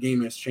crazy how the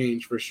game has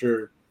changed for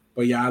sure.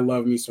 But yeah, I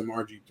love me some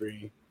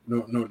RG3,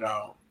 no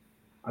doubt.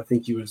 I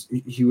think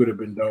he would have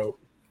been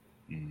dope.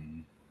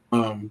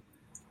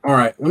 All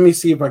right, let me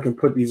see if I can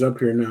put these up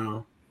here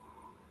now.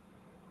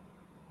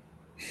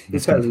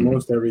 This has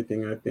most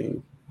everything, I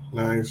think.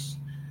 Nice.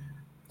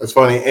 That's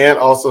funny. Ant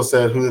also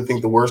said who they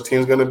think the worst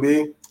team's going to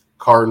be.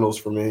 Cardinals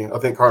for me. I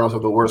think Cardinals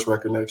have the worst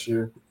record next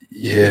year.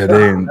 Yeah,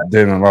 they're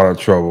in a lot of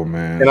trouble,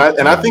 man. And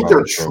I think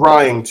they're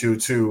trying to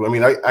too. I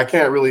mean, I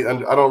can't really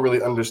I don't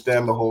really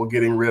understand the whole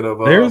getting rid of.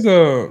 There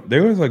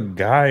was a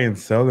guy in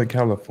Southern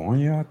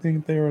California. I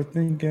think they were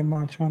thinking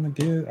about trying to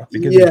get. I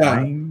think his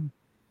name.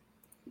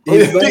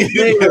 His last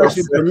name is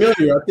actually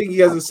familiar. I think he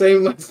has the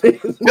same last name.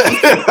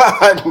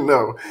 I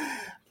know.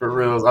 For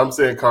real, I'm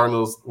saying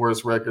Cardinals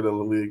worst record in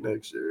the league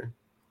next year.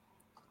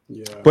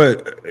 Yeah,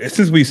 but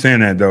since we saying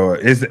that though,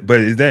 is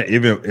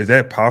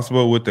that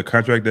possible with the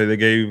contract that they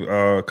gave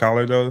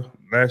Collar though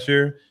last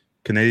year?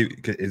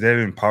 Is that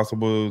even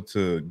possible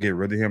to get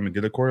rid of him and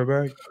get a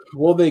quarterback?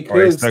 Well, they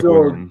could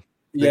still.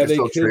 Yeah, they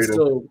could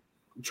still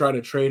try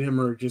to trade him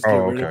or just get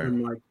rid of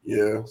him. Like,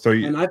 yeah.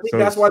 And I think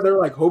that's why they're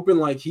like hoping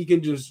like he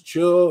can just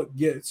chill,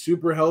 get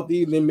super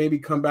healthy, and then maybe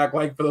come back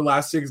like for the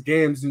last 6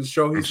 games and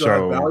show he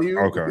still has value.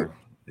 Okay.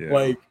 Yeah.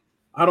 Like,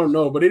 I don't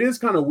know, but it is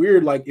kind of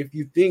weird. Like, if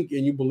you think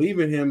and you believe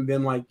in him,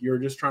 then like you're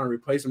just trying to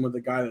replace him with a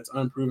guy that's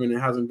unproven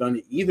and hasn't done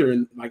it either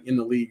in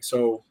the league.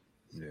 So,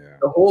 yeah,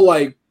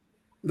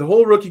 the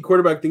whole rookie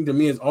quarterback thing to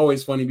me is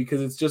always funny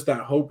because it's just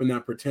that hope and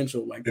that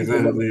potential. Like,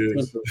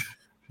 potential.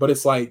 But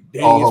it's like,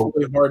 dang, it's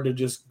really hard to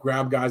just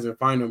grab guys and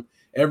find them.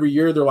 Every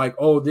year they're like,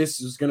 oh,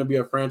 this is going to be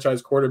a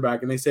franchise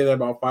quarterback, and they say that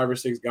about 5 or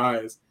 6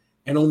 guys,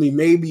 and only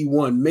maybe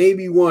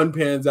one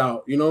pans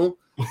out. You know,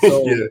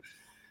 so yeah,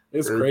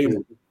 it's crazy.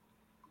 Cool.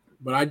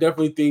 But I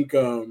definitely think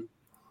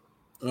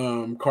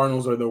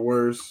Cardinals are the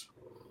worst.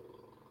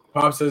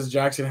 Pop says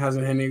Jackson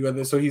hasn't had any good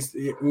this, so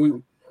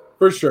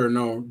for sure.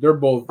 No, they're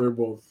both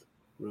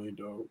really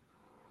dope.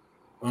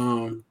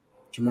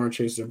 Jamar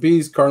Chase the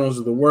Beast. Cardinals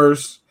are the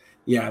worst.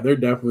 Yeah, they're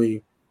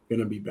definitely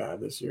gonna be bad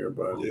this year.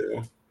 But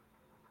yeah,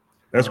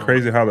 that's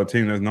crazy how the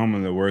team that's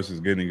normally the worst is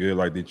getting good.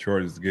 Like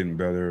Detroit is getting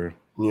better.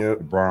 Yeah,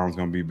 the Browns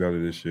gonna be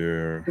better this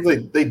year.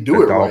 They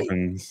do it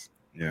Dolphins.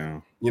 Right.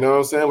 Yeah. You know what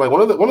I'm saying? Like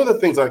one of the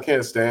things I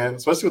can't stand,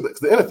 especially with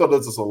the NFL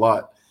does this a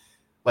lot.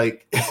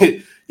 Like,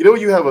 you know,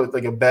 when you have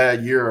a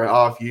bad year or an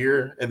off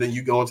year, and then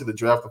you go into the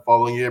draft the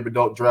following year, but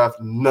don't draft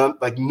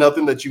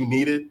nothing that you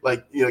needed,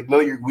 like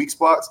none of your weak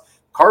spots.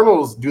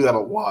 Cardinals do that a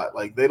lot.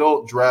 Like they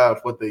don't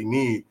draft what they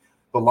need.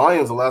 The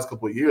Lions the last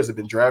couple of years have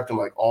been drafting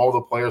like all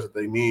the players that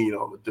they need. You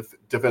know, the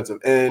defensive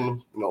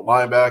end,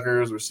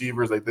 linebackers,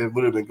 receivers. Like they've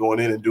literally been going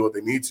in and do what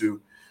they need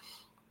to.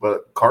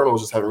 But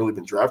Cardinals just haven't really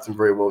been drafting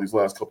very well these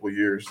last couple of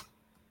years.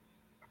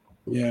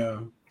 Yeah.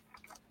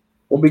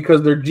 Well,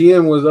 because their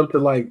GM was up to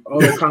like all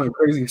that kind of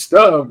crazy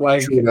stuff.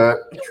 Like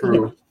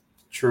true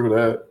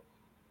that.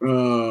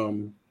 All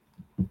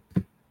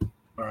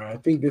right. I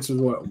think this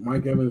is what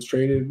Mike Evans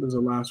traded was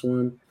the last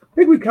one. I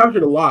think we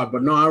captured a lot,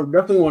 but no, I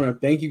definitely want to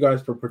thank you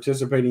guys for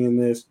participating in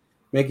this,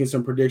 making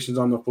some predictions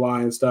on the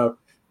fly and stuff.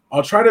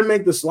 I'll try to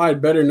make the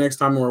slide better next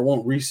time where it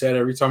won't reset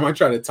every time I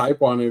try to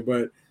type on it,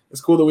 but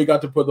it's cool that we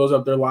got to put those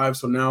up there live.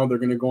 So now they're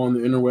going to go on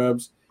the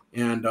interwebs.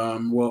 And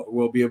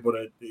we'll be able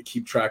to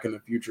keep track in the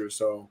future.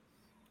 So,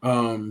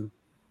 Mom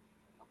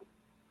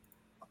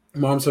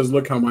says,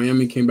 "Look how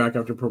Miami came back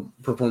after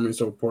performing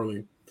so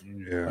poorly."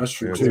 Yeah, that's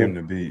true too. Team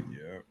to beat.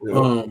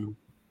 Yeah.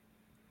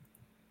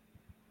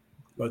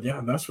 But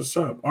yeah, that's what's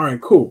up. All right,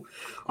 cool.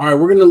 All right,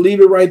 we're gonna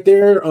leave it right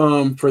there.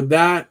 For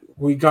that,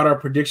 we got our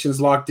predictions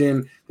locked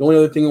in. The only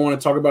other thing I want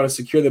to talk about is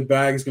Secure the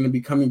Bag is going to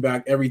be coming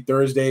back every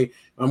Thursday.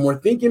 We're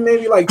thinking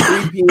maybe like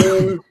 3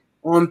 p.m.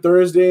 on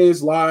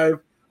Thursdays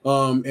live.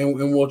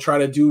 And we'll try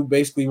to do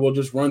we'll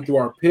just run through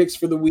our picks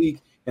for the week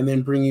and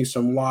then bring you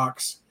some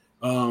locks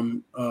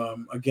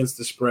against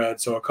the spread.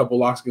 So a couple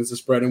locks against the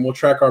spread, and we'll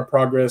track our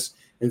progress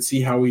and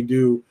see how we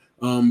do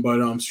But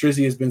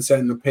Strizzy has been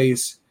setting the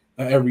pace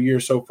every year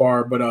so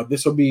far. But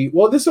this will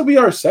be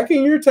our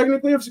second year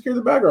technically of Secure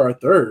the Bag, or our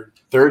third?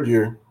 Third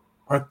year.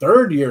 Our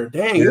third year.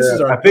 Dang, yeah, this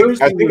is our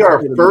first. I think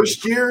our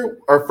first year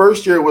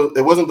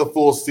wasn't the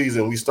full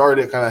season. We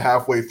started it kind of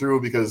halfway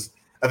through because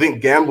I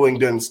think gambling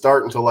didn't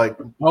start until like.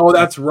 Oh,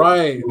 that's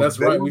right. That's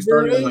right. We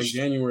started in like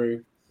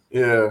January.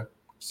 Yeah.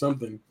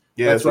 Something.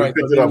 Yeah, that's so right.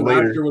 We picked it up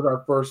later. Last year was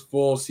our first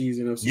full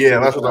season of. Yeah,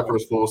 that was our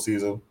first full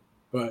season.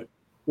 But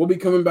we'll be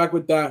coming back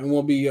with that, and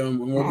we'll be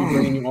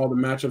bringing you all the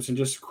matchups and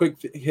just quick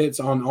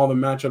hits on all the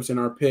matchups in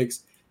our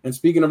picks. And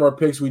speaking of our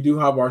picks, we do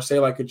have our Say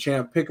Like a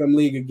Champ Pick'em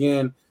League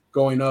again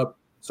going up.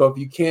 So if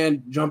you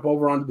can jump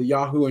over onto the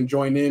Yahoo and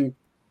join in,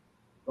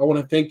 I want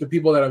to thank the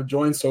people that have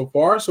joined so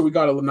far. So we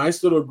got a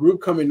nice little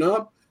group coming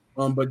up,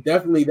 but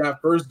definitely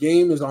that first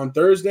game is on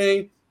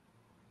Thursday,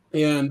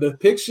 and the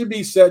picks should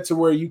be set to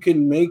where you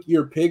can make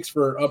your picks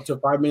for up to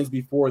 5 minutes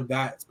before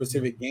that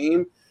specific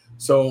game.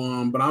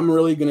 So, but I'm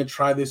really going to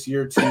try this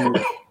year to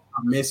not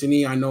miss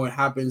any. I know it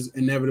happens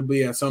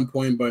inevitably at some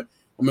point, but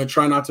I'm going to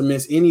try not to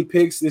miss any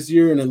picks this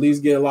year and at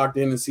least get locked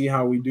in and see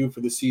how we do for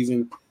the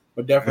season.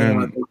 But definitely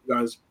want to thank you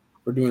guys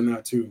for doing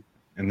that too.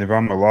 And if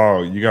I'm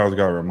allowed, you guys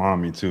got to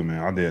remind me too,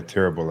 man. I did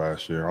terrible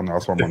last year. I know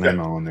that's why my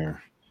name on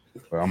there.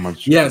 But I'm gonna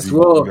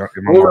we'll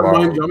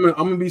remind you. I'm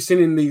gonna be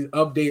sending these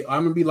updates.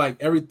 I'm gonna be like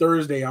every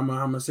Thursday. I'm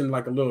gonna send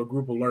like a little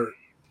group alert.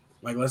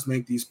 Like, let's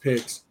make these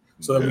picks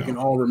so that we can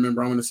all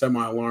remember. I'm gonna set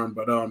my alarm.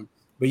 But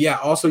yeah.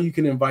 Also, you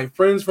can invite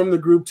friends from the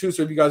group too.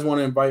 So if you guys want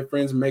to invite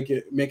friends and make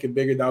it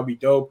bigger, that would be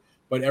dope.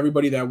 But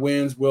everybody that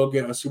wins will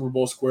get a Super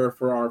Bowl square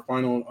for our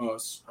final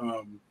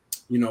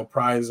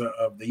prize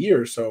of the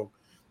year. So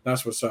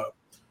that's what's up.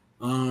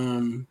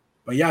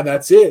 But yeah,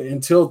 that's it.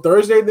 Until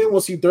Thursday, then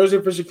we'll see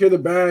Thursday for Secure the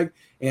Bag,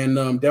 and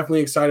definitely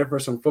excited for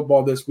some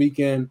football this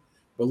weekend.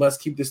 But let's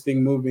keep this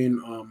thing moving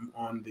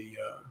on the.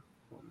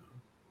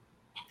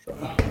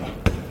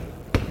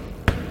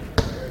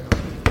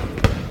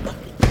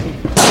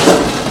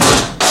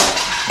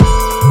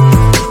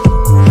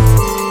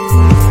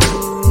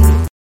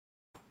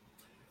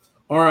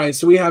 All right,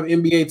 so we have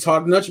NBA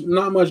talk.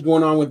 Not much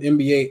going on with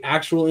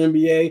actual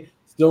NBA.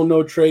 Still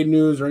no trade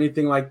news or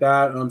anything like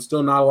that.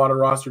 Still not a lot of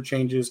roster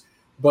changes.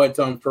 But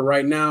for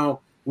right now,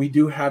 we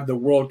do have the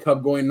World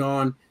Cup going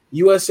on.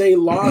 USA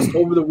lost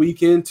over the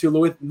weekend to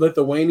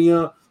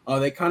Lithuania.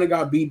 They kind of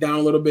got beat down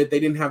a little bit. They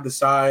didn't have the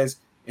size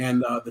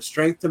and the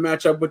strength to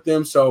match up with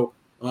them. So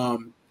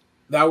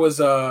that was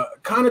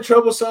kind of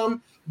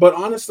troublesome. But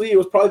honestly, it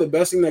was probably the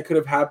best thing that could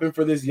have happened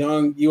for this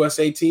young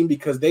USA team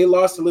because they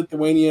lost to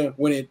Lithuania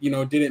when it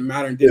didn't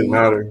matter and didn't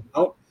matter.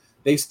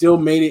 They still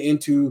made it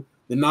into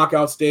the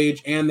knockout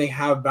stage, and they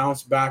have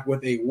bounced back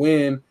with a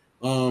win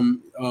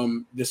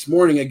this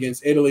morning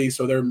against Italy.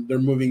 So they're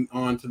moving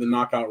on to the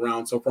knockout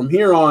round. So from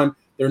here on,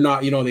 they're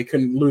not, they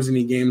couldn't lose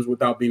any games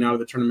without being out of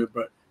the tournament.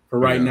 But for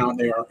right now,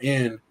 they are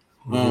in.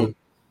 Mm-hmm.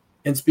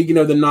 And speaking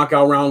of the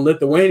knockout round,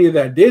 Lithuania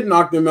that did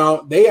knock them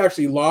out, they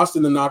actually lost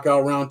in the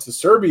knockout round to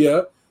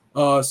Serbia.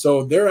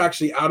 So they're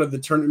actually out of the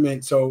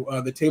tournament. So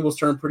the tables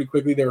turned pretty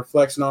quickly. They were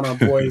flexing on our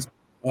boys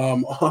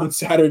on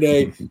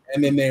Saturday,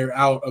 and then they're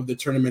out of the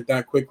tournament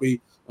that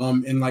quickly.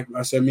 And like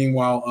I said,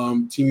 meanwhile,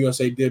 Team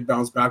USA did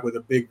bounce back with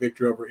a big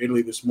victory over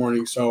Italy this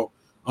morning. So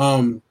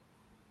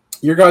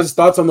your guys'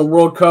 thoughts on the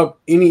World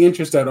Cup, any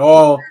interest at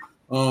all?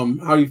 How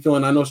are you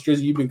feeling? I know,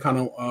 Strizzy, you've been kind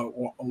of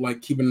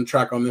like keeping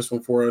track on this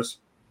one for us.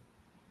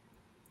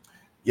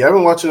 Yeah, I've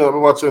been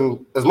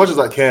watching as much as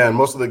I can.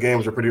 Most of the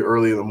games are pretty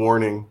early in the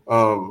morning.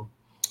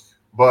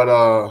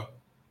 But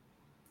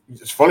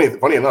it's funny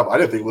enough, I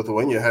didn't think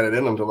Lithuania had it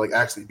in them to like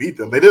actually beat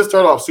them. They did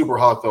start off super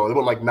hot though. They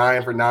went like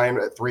 9 for 9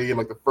 at 3 in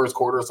like the first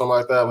quarter or something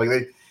like that. Like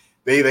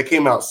they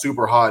came out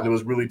super hot, and it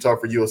was really tough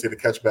for USA to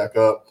catch back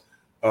up.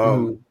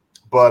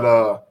 But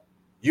I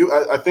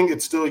think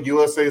it's still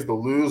USA's to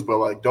lose, but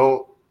like I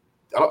don't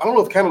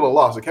know if Canada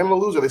lost. Did Canada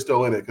lose, or are they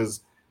still in it?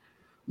 Because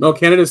no,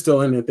 Canada's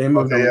still in it. They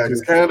moved on. Yeah,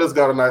 because Canada's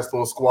got a nice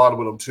little squad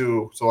with them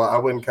too. So I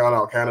wouldn't count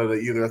out Canada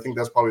either. I think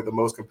that's probably the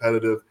most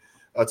competitive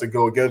to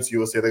go against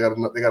USA. They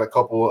got a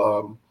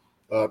couple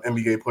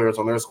NBA players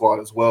on their squad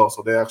as well,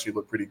 so they actually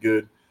look pretty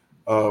good.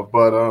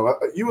 But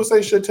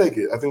USA should take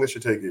it. I think they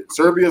should take it.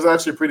 Serbia is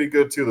actually pretty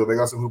good too, though. They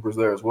got some hoopers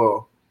there as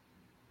well.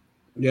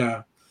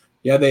 Yeah,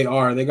 they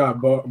are. They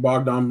got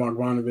Bogdan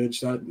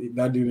Bogdanovic.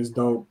 That dude is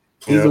dope.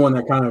 He's the one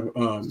that kind of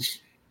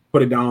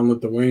put it down on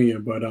Lithuania.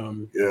 But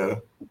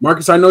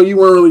Marcus, I know you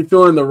weren't really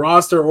feeling the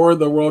roster or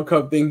the World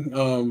Cup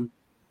thing.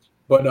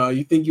 But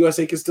you think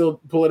USA can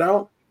still pull it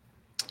out?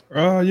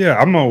 Yeah,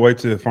 I'm gonna wait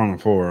to the Final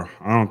Four.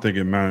 I don't think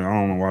it matters. I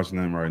don't want to watch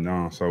them right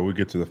now. So we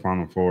get to the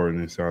Final Four and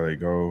then see how they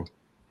go.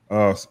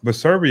 But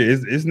Serbia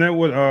isn't that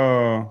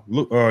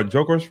what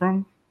Joker's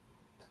from?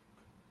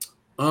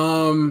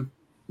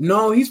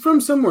 No, he's from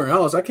somewhere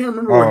else. I can't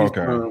remember where he's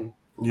from.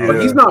 Yeah.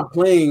 But he's not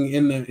playing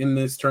in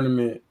this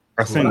tournament.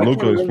 I think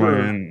Luka is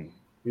playing.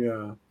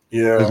 Yeah.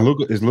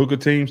 Is Luka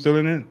team still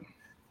in it?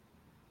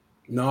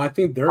 No, I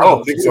think they're out. I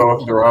don't think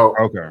so. They're out.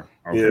 Okay.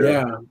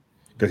 Yeah.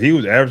 Because he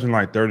was averaging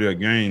like 30 a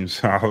game,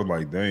 so I was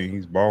like, dang,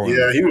 he's balling.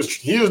 Yeah, he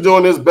was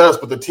doing his best,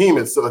 but the team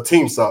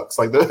sucks.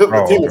 Like the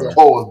team as a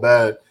whole is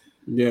bad.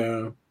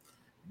 Yeah,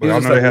 but I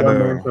know they had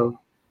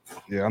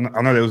I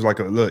know there was like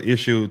a little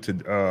issue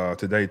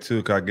today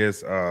too. Cause I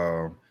guess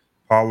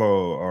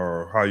Paulo,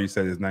 or how you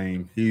say his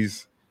name,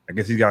 I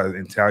guess he got an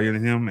Italian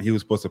in him, and he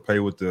was supposed to play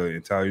with the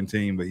Italian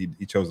team, but he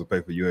chose to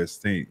play for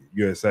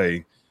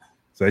USA.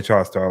 So they tried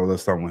to start a little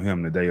something with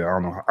him today. I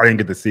don't know. I didn't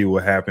get to see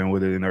what happened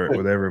with it or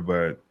whatever,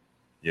 but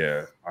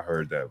yeah, I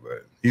heard that.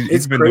 But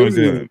he's been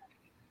crazy. doing good.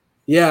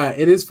 Yeah,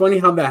 it is funny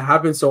how that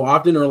happens so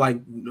often, or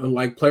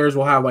like players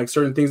will have like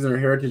certain things in their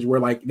heritage where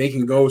like they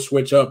can go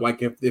switch up.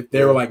 Like if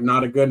they were like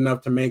not good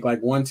enough to make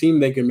like one team,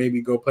 they can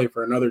maybe go play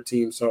for another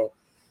team. So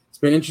it's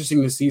been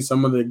interesting to see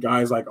some of the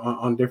guys like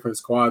on different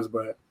squads,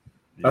 but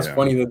that's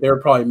funny that they're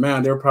probably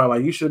mad. They're probably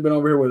like, you should have been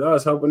over here with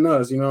us, helping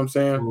us. You know what I'm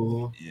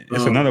saying?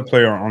 It's another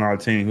player on our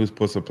team who's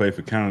supposed to play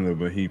for Canada,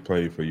 but he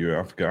played for you.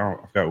 I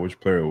forgot which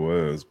player it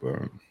was,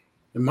 but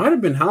it might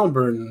have been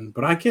Halliburton,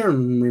 but I can't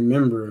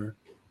remember.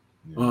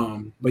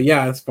 But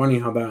yeah, it's funny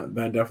how that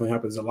definitely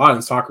happens a lot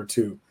in soccer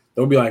too.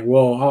 They'll be like,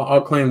 well, I'll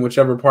claim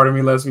whichever part of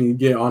me lets me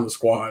get on the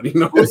squad. You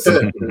know what I'm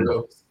saying?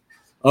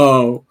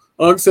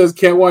 Unk says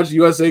can't watch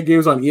USA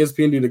games on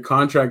ESPN due to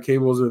contract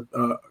cables with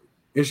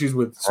issues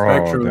with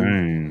Spectrum. Oh,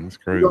 dang, that's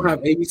crazy. We don't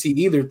have ABC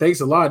either. Thanks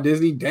a lot,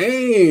 Disney.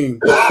 Dang.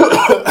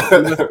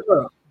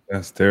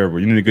 That's terrible.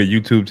 You need to get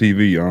YouTube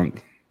TV,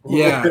 Unk.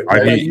 Yeah.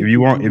 If you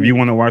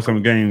want to watch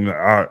some games,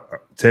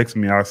 text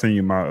me. I'll send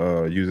you my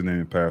username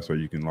and password.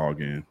 You can log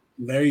in.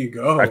 There you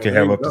go. I can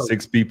have up to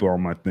 6 people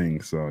on my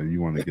thing, so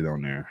you want to get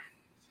on there.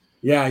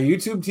 Yeah,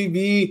 YouTube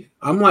TV.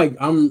 I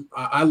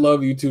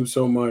love YouTube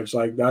so much.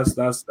 Like that's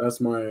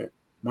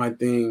my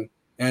thing.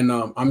 And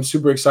I'm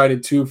super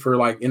excited too for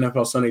like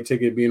NFL Sunday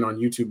Ticket being on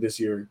YouTube this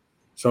year.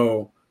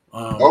 So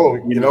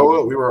you know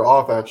what? We were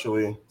off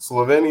actually.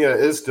 Slovenia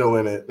is still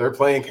in it. They're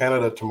playing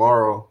Canada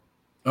tomorrow.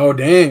 Oh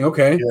dang,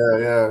 okay.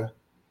 Yeah.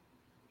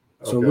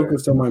 So Luka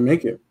still might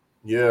make it.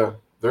 Yeah.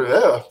 They're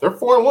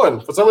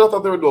 4-1. For some reason I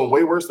thought they were doing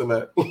way worse than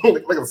that.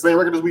 like the same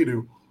record as we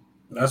do.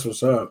 That's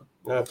what's up.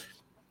 Yeah.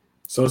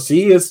 So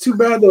see, it's too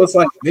bad though. It's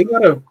like they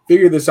gotta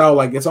figure this out.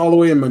 Like it's all the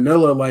way in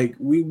Manila. Like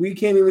we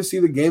can't even see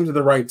the games at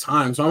the right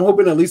time. So I'm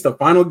hoping at least the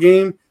final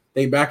game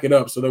they back it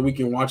up so that we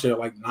can watch it at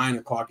like 9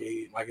 o'clock,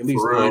 8, like at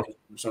least 9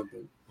 or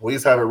something. At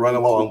least have it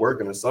running while I'm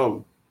working or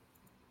something.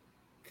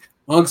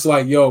 Unk's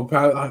like, yo,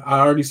 I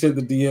already sent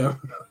the DM.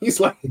 He's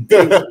like,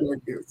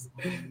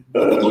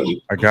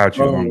 I got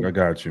you, Unk. I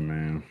got you,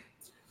 man.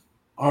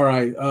 All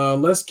right,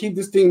 let's keep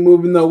this thing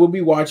moving though. We'll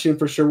be watching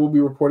for sure. We'll be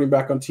reporting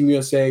back on Team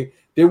USA.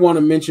 Did want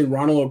to mention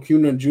Ronald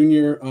Acuna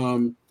Jr.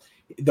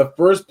 The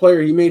first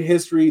player, he made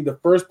history, the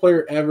first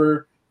player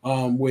ever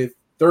with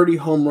 30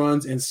 home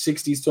runs and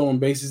 60 stolen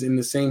bases in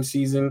the same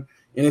season.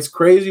 And it's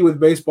crazy with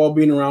baseball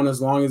being around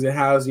as long as it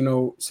has,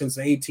 since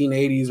the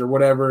 1880s or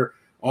whatever,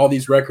 all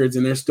these records,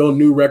 and there's still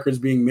new records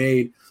being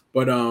made.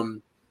 But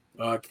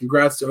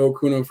congrats to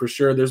Acuna for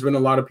sure. There's been a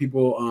lot of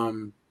people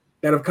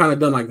that have kind of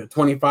done like the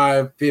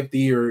 25,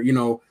 50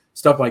 or,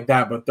 stuff like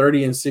that. But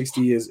 30 and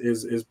 60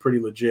 is pretty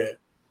legit.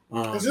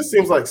 It just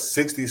seems like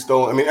 60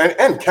 stolen. I mean,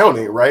 and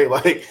counting, right?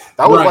 Like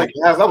that was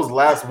that was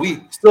last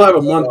week. Still have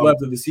a month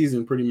left of the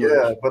season, pretty much.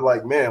 Yeah, but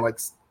like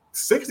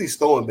 60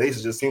 stolen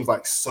bases just seems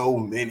like so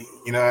many.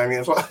 You know what I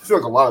mean? So I feel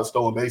like a lot of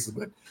stolen bases,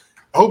 but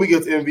I hope he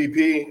gets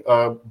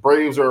MVP.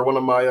 Braves are one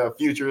of my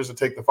futures to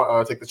take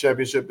the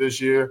championship this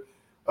year.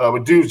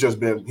 But dude's he's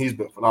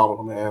been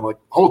phenomenal, man. Like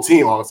whole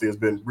team honestly has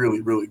been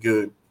really, really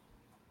good.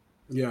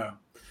 Yeah,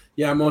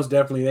 most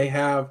definitely. They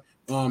have.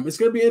 It's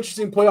gonna be an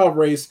interesting playoff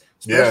race.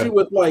 Especially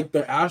with like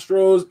the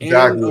Astros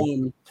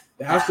and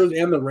the Astros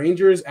and the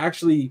Rangers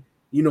actually,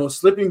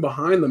 slipping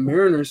behind the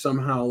Mariners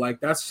somehow.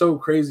 Like that's so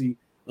crazy.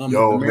 The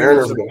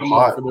Mariners have been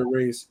hot for their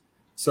race.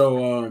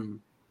 So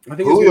I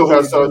think Julio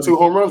has 2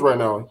 home runs right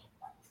now.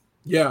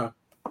 Yeah,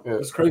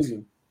 it's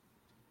crazy.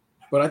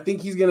 But I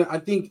think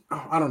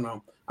I don't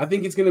know. I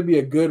think it's gonna be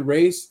a good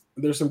race.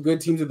 There's some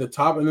good teams at the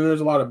top, and then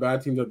there's a lot of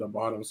bad teams at the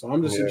bottom. So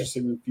I'm just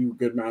interested in a few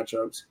good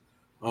matchups.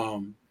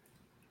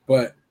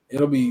 But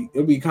it'll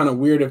be kind of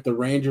weird if the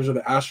Rangers or the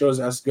Astros,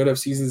 as good of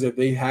seasons that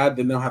they had,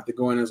 then they'll have to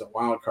go in as a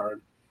wild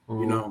card,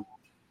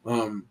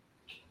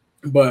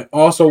 But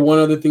also one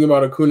other thing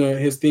about Acuna,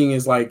 his thing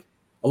is like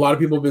a lot of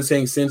people have been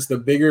saying since the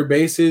bigger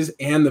bases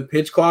and the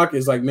pitch clock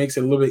is like makes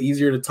it a little bit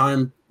easier to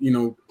time,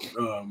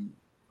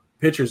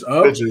 pitchers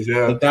up.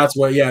 But that's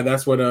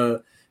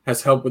what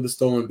has helped with the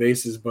stolen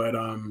bases. But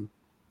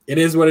it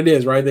is what it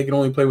is, right? They can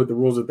only play with the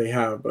rules that they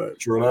have. But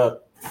true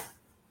that.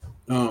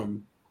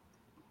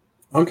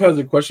 Unk has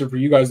a question for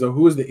you guys though.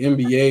 Who is the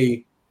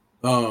NBA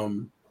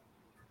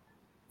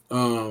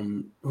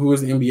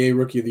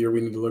rookie of the year we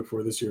need to look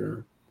for this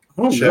year?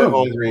 Chet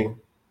Holmgren.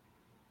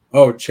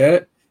 Oh,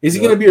 Chet. Is he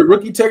going to be a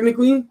rookie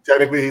technically?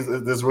 Technically, he's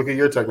this rookie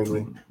year.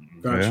 Technically,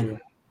 gotcha.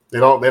 They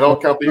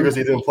don't count the years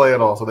he didn't play at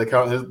all, so they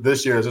count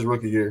this year as his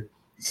rookie year.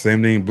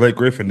 Same thing. Blake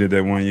Griffin did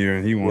that one year,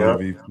 and he won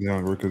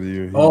Rookie of the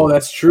Year. Oh,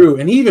 that's true.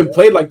 And he even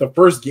played like the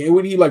first game.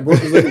 Would he like broke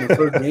his leg in the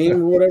first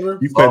game or whatever?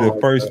 He played the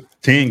first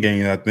 10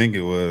 games, I think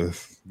it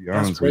was. To be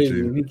honest with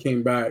you, and he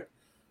came back.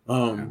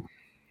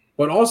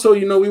 But also,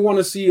 we want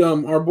to see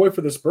our boy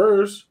for the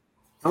Spurs.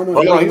 He's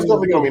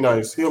definitely gonna be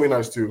nice. He'll be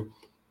nice too.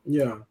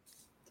 Yeah.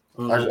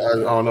 I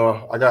don't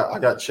know. I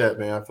got Chet,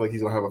 man. I feel like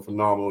he's gonna have a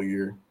phenomenal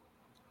year.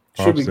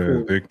 Should be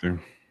cool.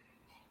 Victor.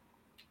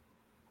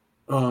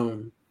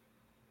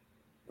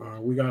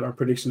 We got our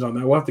predictions on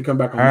that. We'll have to come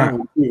back on that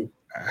one too.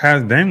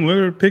 Has Dame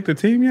Lillard picked a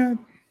team yet?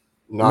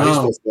 No, he's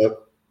still stuck.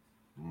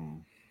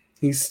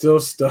 He's still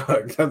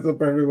stuck. That's the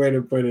perfect way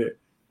to put it.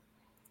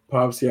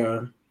 Pops, he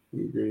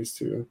agrees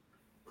too.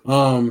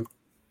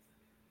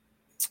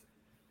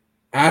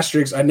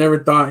 Asterisk, I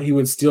never thought he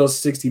would steal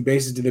 60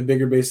 bases. Did the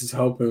bigger bases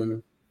help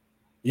him?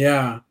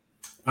 Yeah.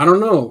 I don't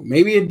know.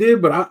 Maybe it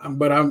did, but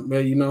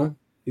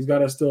he's got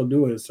to still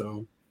do it.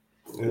 So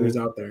he's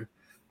out there.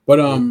 But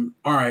all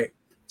right.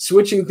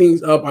 Switching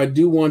things up, I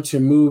do want to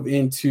move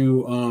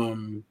into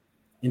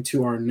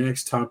our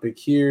next topic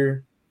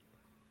here.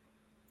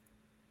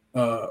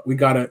 We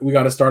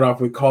gotta start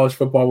off with college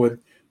football with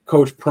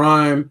Coach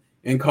Prime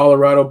and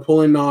Colorado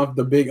pulling off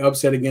the big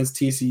upset against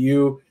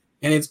TCU.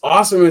 And it's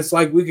awesome. It's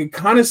like we could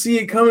kind of see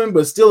it coming,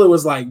 but still it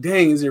was like,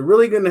 dang, is it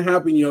really going to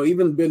happen?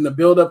 Even in the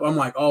buildup, I'm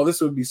like, oh, this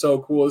would be so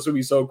cool. This would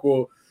be so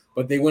cool.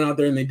 But they went out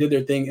there and they did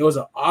their thing. It was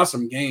an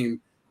awesome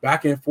game,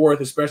 back and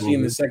forth, especially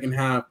in the second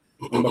half.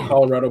 But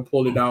Colorado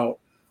pulled it out.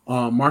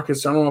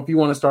 Marcus, I don't know if you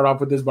want to start off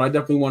with this, but I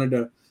definitely wanted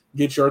to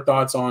get your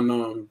thoughts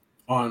on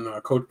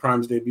Coach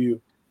Prime's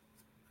debut.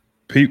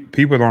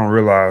 People don't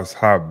realize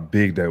how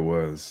big that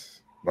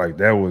was. Like,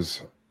 that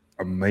was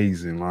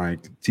amazing. Like,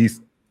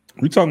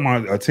 we talking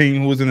about a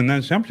team who was in the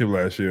national championship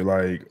last year.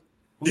 Like,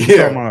 we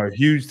talking about a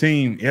huge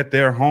team at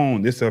their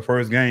home. This is their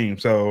first game,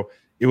 so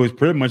it was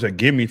pretty much a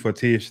gimme for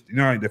Tish.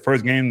 Like the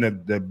first game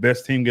that the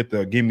best team get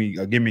a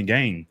gimme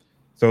game.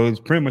 So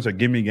it's pretty much a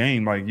gimme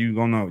game. Like,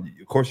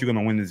 of course, you're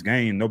gonna win this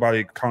game.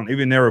 Nobody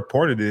even they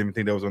reported it didn't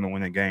think they was gonna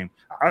win that game.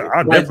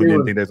 I definitely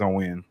didn't think they was gonna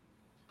win.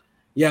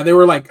 Yeah, they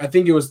were like, I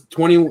think it was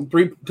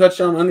 23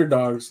 touchdown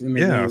underdogs in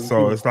the game.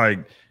 So it's like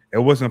it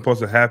wasn't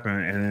supposed to happen,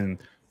 and then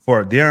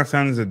for Deion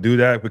Sanders to do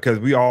that, because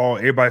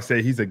everybody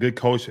say he's a good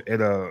coach at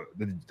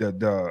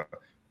the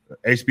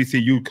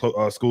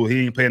HBCU school.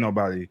 He ain't playing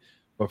nobody,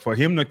 but for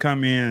him to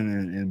come in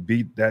and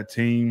beat that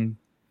team,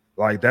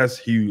 like, that's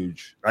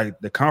huge. Like,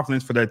 the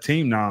confidence for that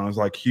team now is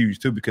like huge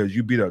too, because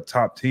you beat a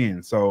top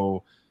 10.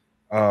 So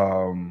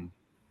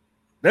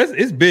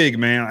it's big,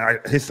 man.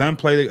 His son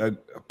played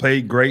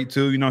great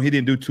too. He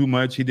didn't do too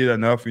much. He did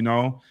enough.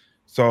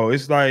 So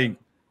it's like,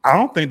 I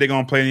don't think they're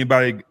gonna play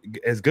anybody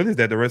as good as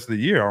that the rest of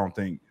the year. I don't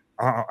think.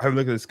 I haven't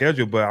looked at the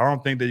schedule, but I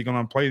don't think that you're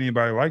gonna play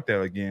anybody like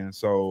that again.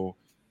 So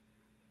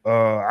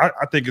I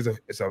think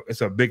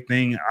it's a big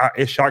thing.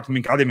 It shocked me.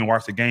 I didn't even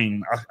watch the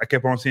game. I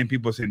kept on seeing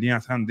people saying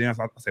Deion.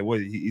 I said,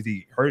 "What is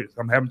he hurt?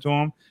 Something happened to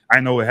him?" I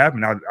know what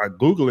happened. I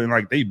Googled it, and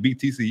like, they beat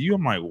TCU.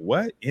 I'm like,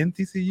 what, in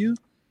TCU?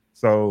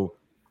 So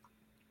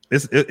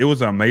it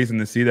was amazing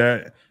to see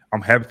that.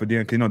 I'm happy for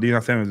Deion.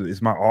 Deion Sanders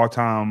is my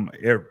all-time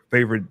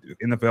favorite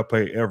NFL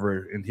player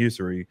ever in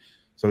history.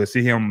 So to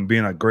see him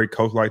being a great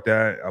coach like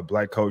that, a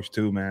black coach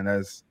too, man,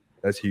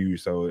 that's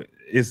huge. So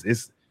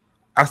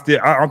I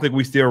don't think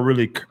we still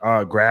really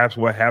grasp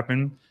what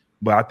happened,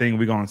 but I think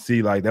we're gonna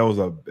see, like, that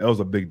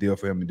was a big deal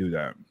for him to do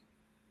that.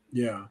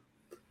 Yeah,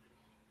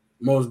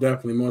 most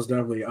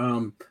definitely.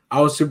 I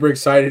was super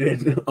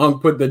excited and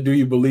put the "Do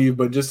you believe?"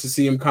 but just to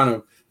see him kind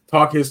of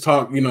talk his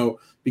talk,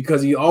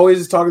 because he always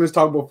is talking his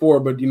talk before,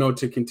 but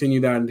to continue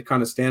that and to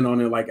kind of stand on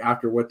it, like,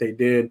 after what they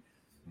did,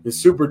 is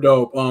super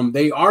dope.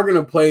 They are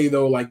gonna play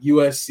though, like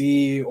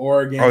USC,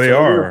 Oregon. Oh, they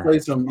are. Play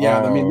some,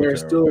 yeah. They're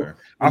still. Okay.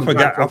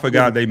 I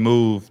forgot they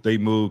moved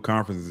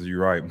conferences. You're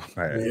right.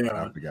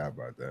 Yeah, I forgot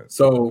about that.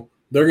 So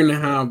they're gonna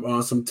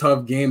have some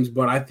tough games,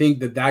 but I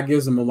think that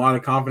gives them a lot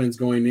of confidence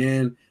going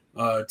in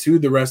to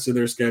the rest of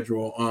their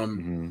schedule.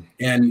 And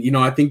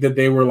I think that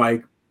they were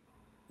like,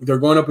 they're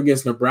going up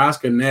against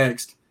Nebraska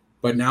next.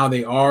 But now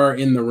they are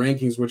in the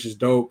rankings, which is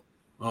dope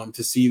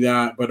to see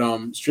that. But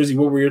Strizzy,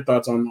 what were your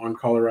thoughts on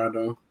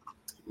Colorado?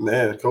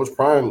 Man, Coach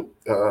Prime,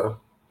 I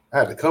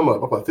had to come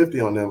up. I put 50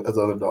 on them as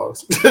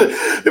underdogs. You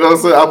know what I'm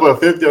saying? I put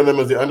 50 on them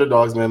as the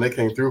underdogs, man. They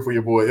came through for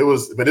your boy. It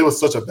was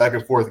such a back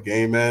and forth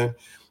game, man.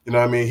 You know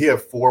what I mean? He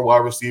had 4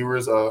 wide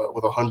receivers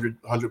with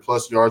 100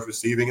 plus yards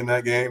receiving in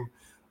that game,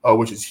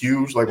 which is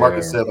huge. Like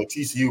Marcus said, like,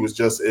 TCU was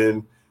just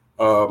in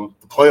the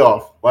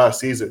playoff last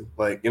season.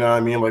 Like, you know what I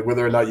mean? Like,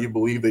 whether or not you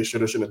believe they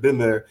should or shouldn't have been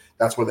there,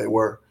 that's where they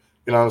were.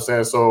 You know what I'm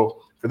saying?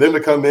 So for them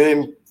to come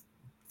in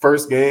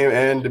first game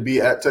and to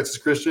be at Texas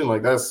Christian,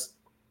 like, that's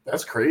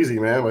crazy,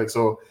 man. Like,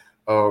 so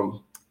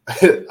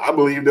I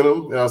believed in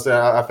them. You know what I'm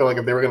saying? I feel like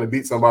if they were going to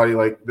beat somebody,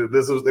 like, if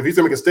he's going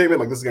to make a statement,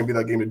 like, this is going to be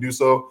that game to do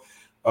so.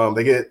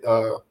 They get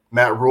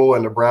Matt Rule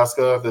and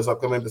Nebraska this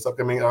upcoming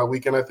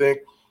weekend, I think.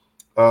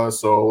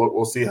 So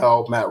we'll see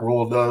how Matt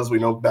Rule does. We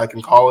know back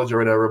in college or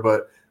whatever,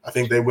 but I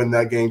think they win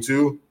that game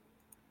too.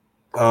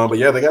 But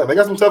yeah, they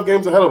got some tough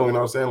games ahead of them. You know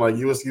what I'm saying? Like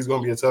USC is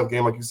going to be a tough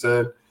game, like you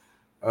said.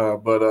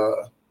 But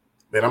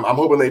man, I'm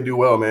hoping they do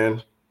well,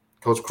 man.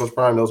 Coach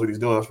Prime knows what he's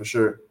doing, that's for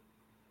sure.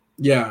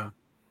 Yeah,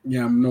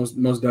 most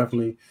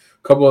definitely.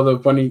 A couple of the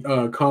funny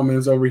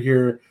comments over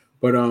here,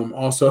 but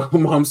also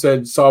Mom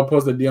said saw a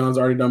post that Deion's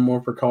already done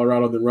more for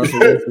Colorado than Russell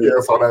Wilson. Yeah,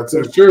 I saw that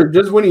too. For sure,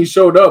 just when he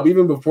showed up,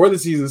 even before the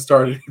season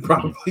started, he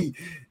probably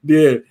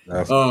did.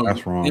 That's wrong.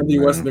 Anthony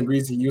Weston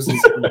agrees he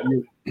uses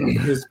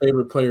his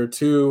favorite player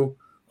too.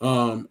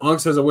 Unc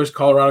says, I wish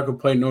Colorado could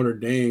play Notre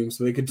Dame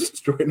so they could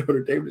destroy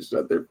Notre Dame to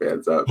shut their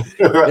fans up.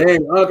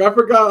 Dang, Unc, I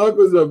forgot Unc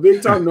was a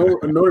big time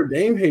Notre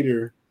Dame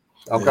hater.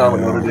 I'm kind of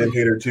a Notre Dame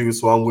hater too,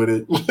 so I'm with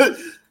it.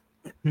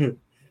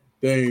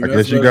 Dang, I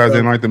guess you guys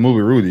didn't like the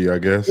movie Rudy, I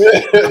guess.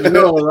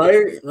 No,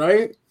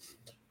 right?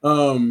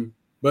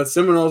 But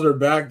Seminoles are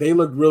back. They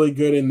looked really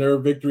good in their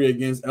victory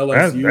against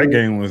LSU. That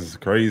game was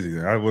crazy.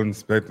 I wasn't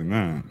expecting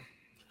that.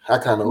 I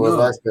kind of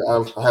was.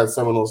 I had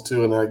Seminoles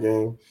too in that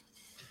game.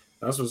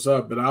 That's what's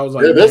up. But I was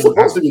like, they're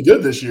supposed to be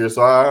good this year,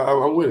 so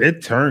I'm with it.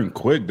 It turned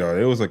quick though.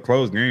 It was a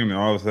close game, and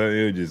all of a sudden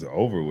it was just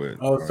over with.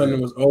 All of a sudden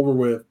it was over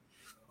with.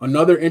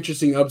 Another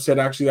interesting upset,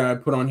 actually, that I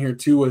put on here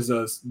too was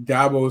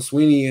Dabo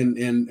Sweeney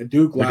and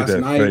Duke last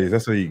night. Face.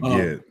 That's what you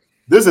get.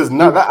 This is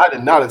not. I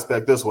did not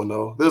expect this one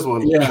though. This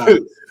one, yeah.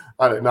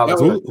 I did not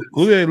expect.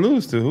 Who did they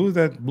lose to? Who's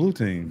that blue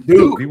team?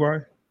 Duke.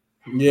 BY?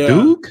 Yeah.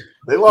 Duke.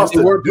 They lost.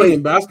 They weren't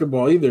playing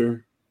basketball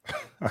either.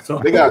 So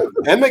they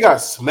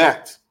got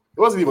smacked. It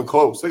wasn't even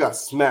close. They got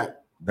smacked.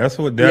 That's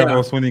what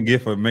Dabo Sweeney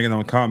get for making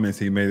those comments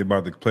he made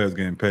about the players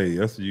getting paid.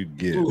 That's what you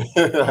get.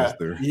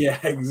 Yeah,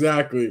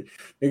 exactly.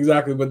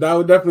 But that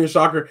was definitely a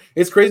shocker.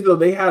 It's crazy though.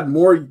 They had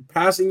more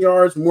passing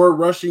yards, more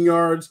rushing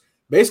yards,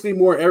 basically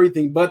more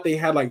everything. But they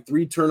had like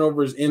 3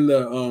 turnovers in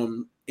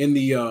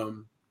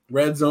the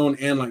red zone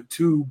and like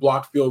 2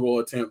 blocked field goal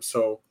attempts.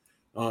 So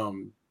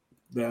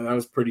that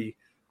was pretty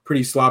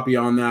sloppy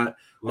on that.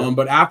 Yeah.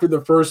 But after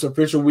the first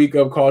official week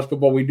of college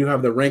football, we do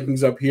have the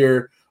rankings up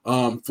here.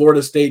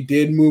 Florida State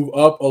did move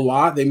up a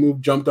lot. They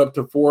jumped up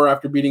to 4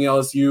 after beating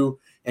LSU,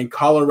 and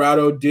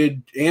Colorado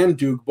did, and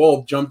Duke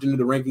both jumped into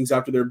the rankings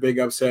after their big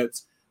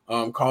upsets.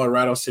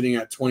 Colorado sitting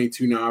at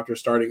 22 now after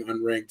starting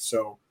unranked.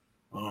 So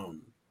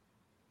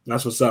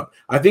that's what's up.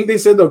 I think they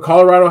said though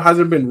Colorado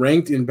hasn't been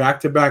ranked in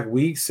back-to-back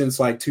weeks since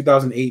like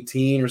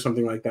 2018 or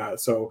something like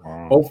that. So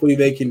hopefully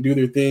they can do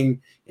their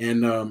thing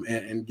and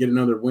get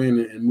another win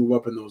and move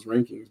up in those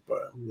rankings.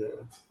 But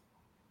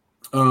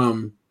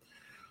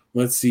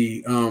let's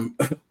see.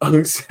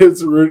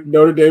 Since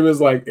Notre Dame is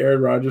like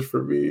Aaron Rodgers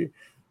for me.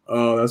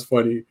 Oh, that's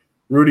funny.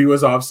 Rudy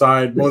was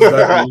offside. Most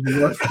definitely, he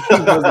was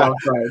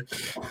offside.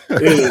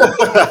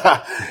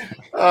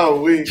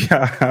 Oh, we.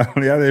 I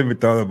didn't even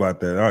thought about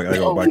that. I gotta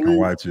go back and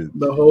watch it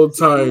the whole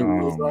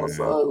time.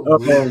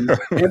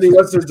 Anthony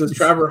Weston is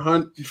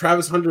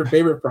Travis Hunter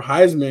favorite for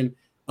Heisman.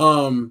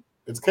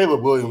 It's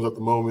Caleb Williams at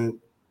the moment.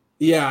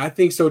 Yeah, I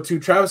think so too.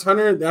 Travis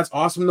Hunter, that's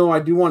awesome though. I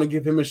do want to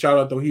give him a shout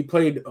out though. He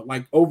played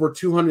like over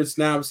 200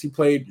 snaps. He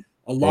played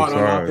a lot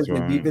on offense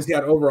and defense. He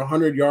had over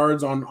 100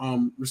 yards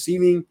on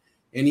receiving,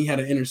 and he had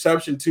an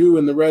interception too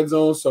in the red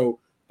zone. So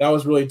that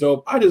was really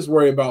dope. I just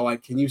worry about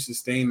like, can you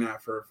sustain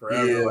that for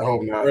forever? Yeah, like, I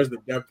hope not. Where's the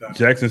depth at?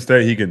 Jackson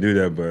State, he can do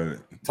that, but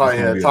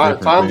times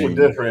are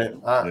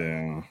different.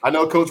 I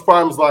know Coach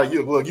Prime's like,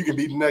 look, you can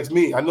be the next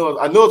me. I know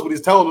that's what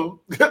he's telling him.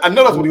 I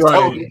know that's what he's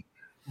telling him.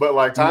 But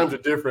like times are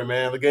different,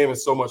 man. The game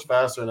is so much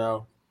faster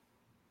now.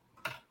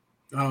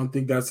 I don't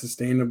think that's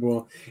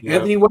sustainable. Yeah.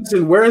 Anthony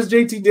Weston, where is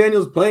JT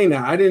Daniels playing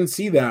at? I didn't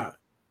see that.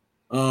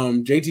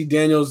 JT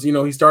Daniels,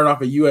 he started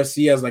off at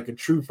USC as like a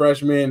true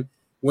freshman,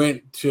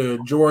 went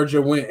to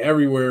Georgia, went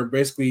everywhere.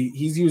 Basically,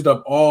 he's used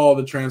up all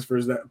the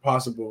transfers that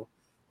possible.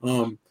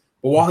 But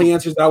while he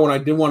answers that one, I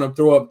did want to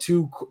throw up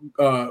 2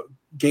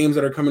 games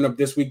that are coming up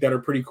this week that are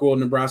pretty cool.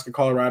 Nebraska,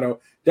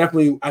 Colorado.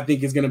 Definitely, I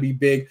think is going to be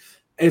big.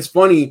 And it's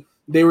funny.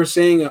 They were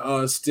saying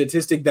a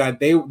statistic that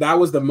that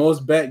was the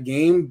most bet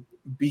game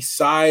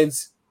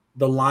besides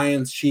the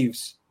Lions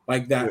Chiefs,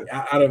 like that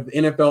out of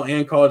NFL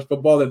and college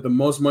football, that the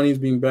most money is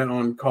being bet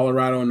on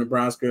Colorado and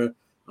Nebraska,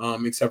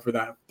 except for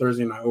that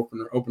Thursday night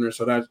opener.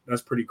 So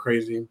that's pretty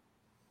crazy.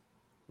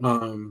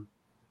 Dude's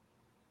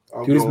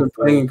been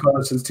playing in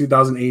college since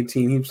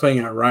 2018. He's playing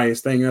at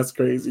Rice. Dang, that's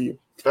crazy.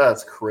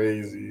 That's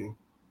crazy.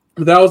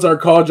 That was our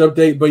college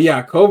update. But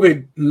yeah,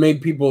 COVID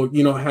made people,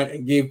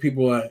 gave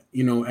people a,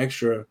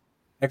 extra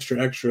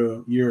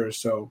year or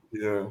so.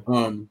 Yeah.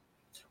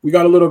 We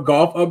got a little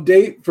golf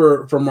update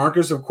for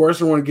Marcus. Of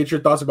course, I want to get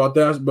your thoughts about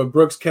that. But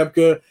Brooks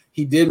Koepka,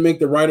 he did make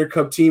the Ryder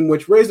Cup team,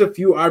 which raised a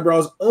few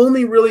eyebrows,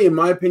 only really, in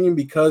my opinion,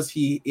 because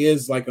he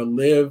is like a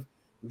live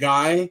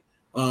guy.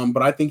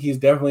 But I think he's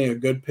definitely a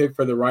good pick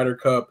for the Ryder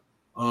Cup.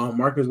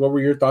 Marcus, what were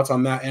your thoughts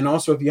on that? And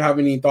also, if you have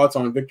any thoughts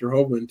on Victor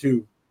Hovland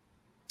too.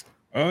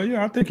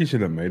 Yeah, I think he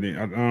should have made it.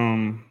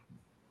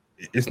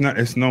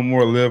 It's no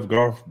more live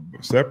golf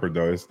separate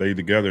though. It's they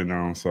together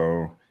now.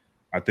 So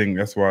I think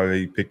that's why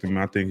they picked him.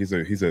 I think he's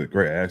a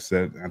great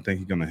asset. I think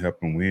he's gonna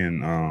help him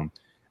win.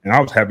 And I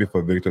was happy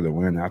for Victor to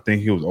win. I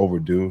think he was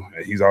overdue.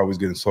 He's always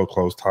getting so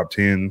close, top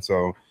 10.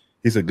 So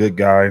he's a good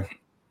guy.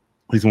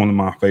 He's one of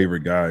my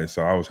favorite guys.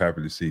 So I was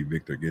happy to see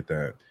Victor get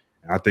that.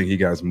 And I think he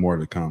got more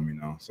to come, you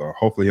know. So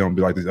hopefully he don't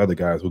be like these other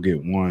guys who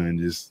get one and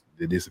just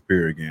they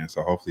disappear again.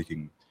 So hopefully he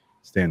can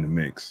stay in the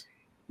mix.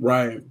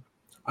 Right.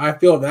 I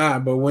feel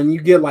that, but when you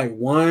get like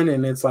one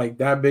and it's like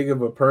that big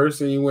of a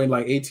person, you win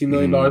like $18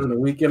 million in a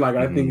weekend. Like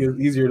I think it's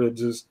easier to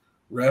just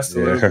rest a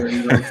little bit. You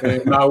know what I'm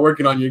saying? Not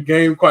working on your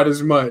game quite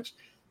as much.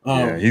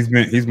 Yeah, he's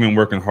been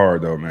working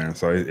hard though, man.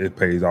 So it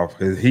pays off.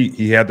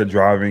 He had the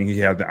driving, he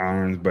had the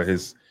irons, but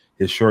his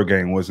short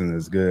game wasn't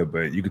as good.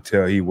 But you could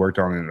tell he worked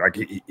on it. Like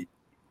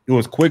it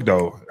was quick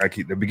though. Like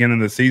the beginning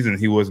of the season,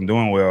 he wasn't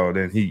doing well.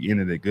 Then he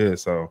ended it good.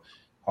 So.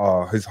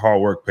 His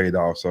hard work paid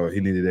off, so he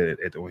needed it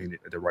at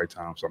the right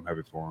time. So I'm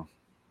happy for him.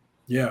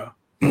 Yeah,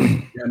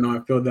 no,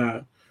 I feel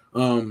that.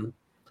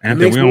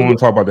 Anthony, we don't want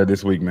to talk about that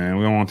this week, man.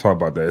 We don't want to talk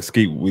about that.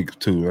 Skip week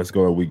 2. Let's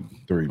go to week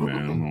 3, man.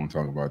 I don't want to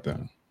talk about that.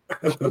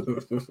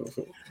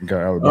 We got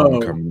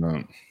Alabama coming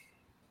up.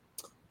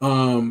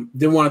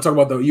 Didn't want to talk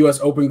about the U.S.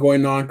 Open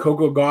going on.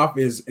 Coco Gauff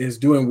is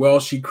doing well.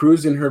 She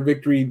cruised in her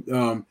victory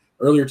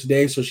earlier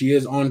today, so she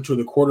is on to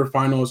the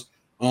quarterfinals.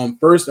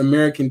 First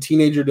American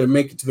teenager to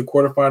make it to the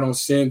quarterfinals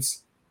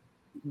since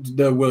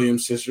the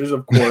Williams sisters,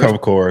 of course. Of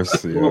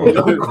course, yeah.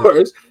 Of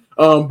course.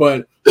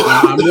 But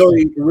I'm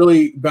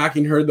really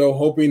backing her, though,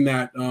 hoping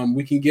that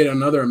we can get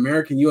another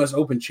American U.S.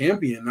 Open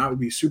champion. That would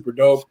be super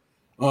dope.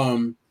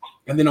 And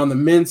then on the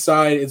men's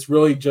side, it's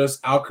really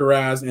just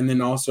Alcaraz and then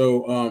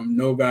also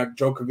Novak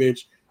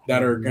Djokovic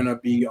that are going to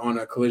be on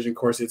a collision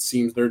course. It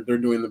seems they're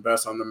doing the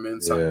best on the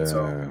men's side.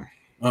 So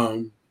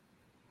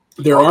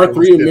there are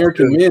 3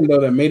 American men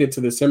though that made it to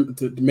the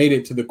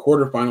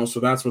quarterfinals, so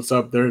that's what's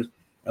up. There's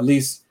at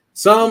least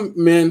some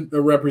men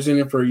are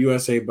represented for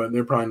USA, but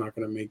they're probably not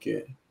going to make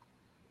it.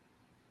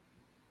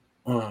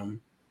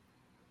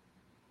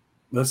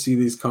 Let's see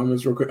these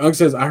comments real quick. Ugg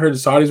says, "I heard the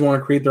Saudis want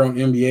to create their own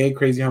NBA.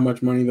 Crazy how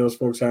much money those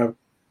folks have."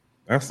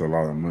 That's a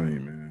lot of money,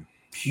 man.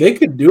 They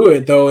could do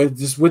it though. It's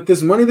just with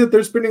this money that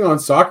they're spending on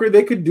soccer,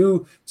 they could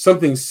do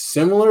something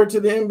similar to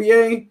the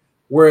NBA,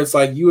 where it's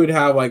like you would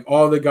have like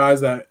all the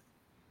guys that,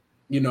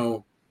 you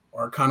know,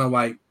 are kind of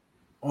like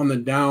on the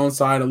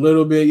downside a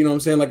little bit. You know what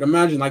I'm saying? Like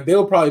imagine like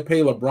they'll probably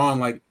pay LeBron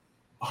like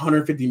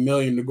 $150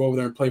 million to go over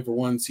there and play for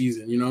one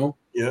season, you know?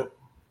 Yeah.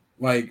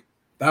 Like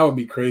that would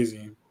be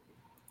crazy.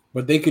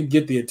 But they could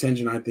get the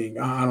attention, I think.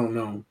 I don't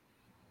know.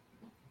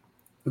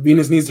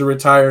 Venus needs to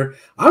retire.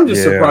 I'm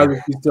just surprised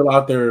if she's still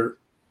out there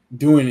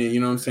doing it, you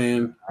know what I'm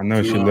saying? I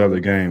know she loved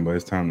the game, but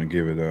it's time to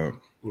give it up.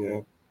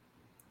 Yeah.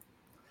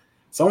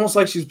 It's almost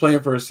like she's playing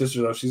for her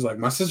sister, though. She's like,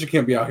 my sister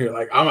can't be out here.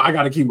 Like, I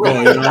got to keep going.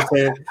 You know what I'm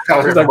saying?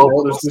 She's like the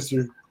older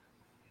sister.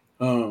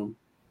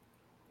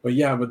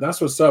 But that's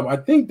what's up. I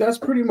think that's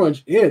pretty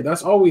much it.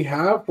 That's all we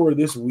have for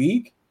this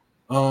week.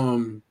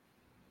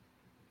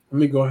 Let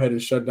me go ahead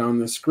and shut down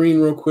the screen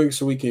real quick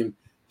so we can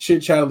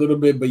chit chat a little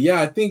bit. But yeah,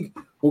 I think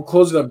we'll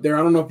close it up there.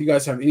 I don't know if you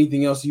guys have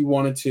anything else you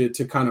wanted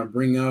to kind of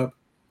bring up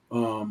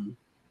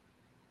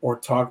or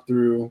talk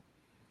through.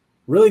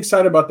 Really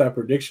excited about that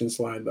prediction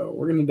slide, though.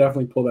 We're gonna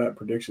definitely pull that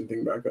prediction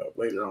thing back up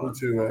later on. Me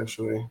too,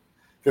 actually.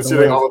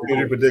 Considering all the things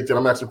you predicted,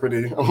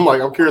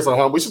 I'm curious on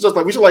how we should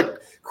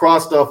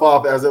cross stuff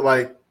off as it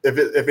like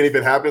if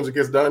anything happens, it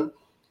gets done.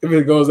 If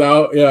it goes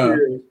out, yeah.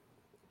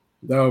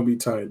 That would be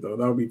tight, though.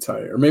 That would be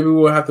tight. Or maybe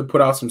we'll have to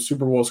put out some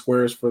Super Bowl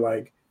squares for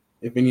like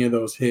if any of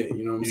those hit.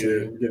 You know what I'm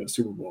saying? Get a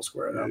Super Bowl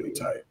square. That would be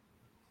tight.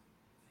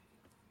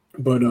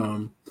 But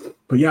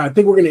yeah, I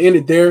think we're gonna end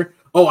it there.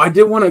 I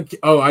did want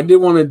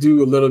to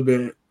do a little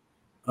bit.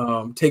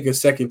 Take a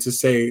second to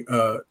say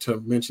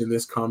to mention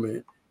this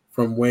comment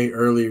from way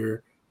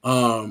earlier.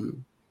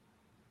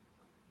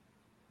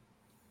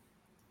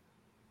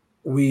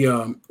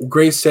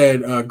 Grace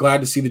said,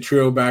 "Glad to see the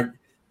trio back.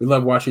 We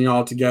love watching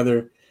y'all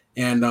together,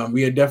 and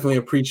we definitely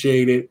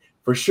appreciate it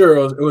for sure.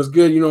 It was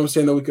good, you know what I'm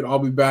saying, that we could all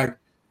be back.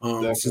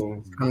 It's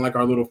kind of like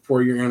our little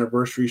 4-year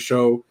anniversary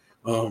show.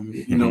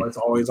 You know, it's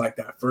always like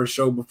that first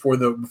show before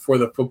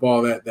the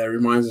football that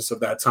reminds us of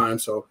that time.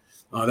 So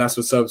that's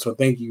what's up. So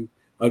thank you,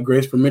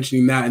 Grace, for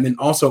mentioning that. And then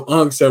also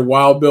Unk said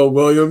Wild Bill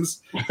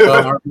Williams,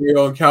 our very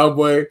own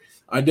Cowboy.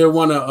 I did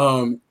want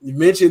to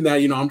mention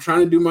that, you know, I'm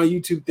trying to do my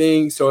YouTube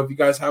thing. So if you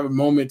guys have a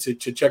moment to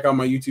check out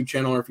my YouTube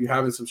channel, or if you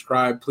haven't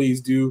subscribed,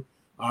 please do.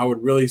 I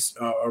would really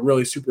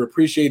super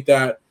appreciate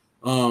that.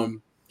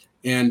 You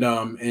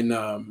know,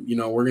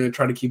 we're going to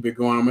try to keep it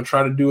going. I'm going to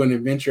try to do an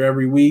adventure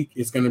every week.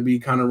 It's going to be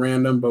kind of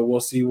random, but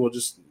we'll see. We'll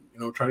just, you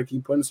know, try to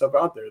keep putting stuff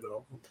out there,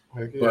 though.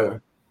 Heck yeah.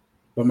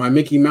 But my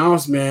Mickey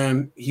Mouse,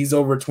 man, he's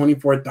over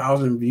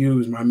 24,000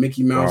 views. My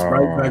Mickey Mouse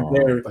right back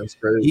there. That's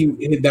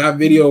crazy. That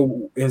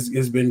video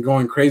has been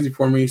going crazy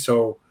for me.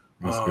 So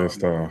that's good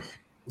stuff.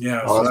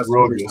 Yeah. So that's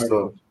real good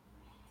stuff.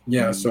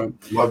 Yeah, so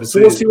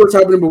we'll see what's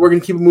happening, but we're going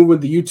to keep it moving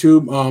with the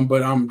YouTube.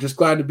 But I'm just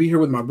glad to be here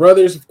with my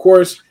brothers, of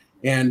course.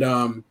 And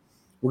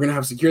we're going to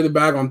have Secure the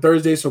Bag on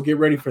Thursday, so get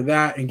ready for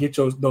that and get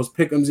those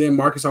pick'ems in.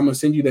 Marcus, I'm going to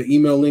send you the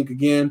email link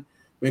again.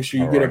 Make sure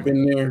you get up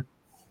in there.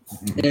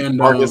 And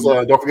Marcus,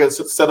 don't forget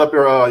to set up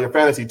your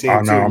fantasy team.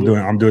 Oh, no,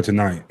 I'm doing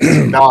tonight.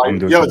 Team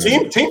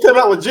came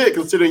out legit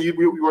considering you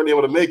weren't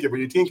able to make it, but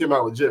your team came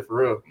out legit for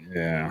real.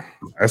 Yeah,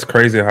 that's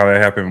crazy how that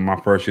happened in my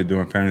first year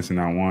doing fantasy,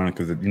 and I won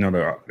because they're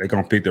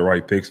gonna pick the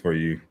right picks for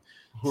you.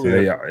 So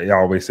they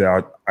always say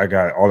I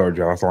got all their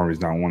jobs. That's the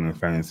reason I won in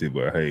fantasy,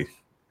 but hey,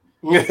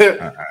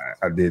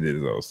 I did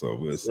it though. So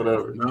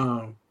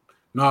whatever.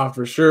 No,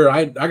 for sure.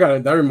 I got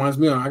it. That reminds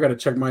me, I got to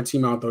check my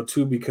team out though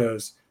too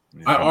because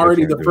I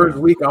already the first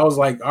week I was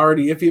like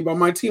already iffy about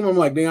my team. I'm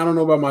like, dang, I don't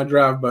know about my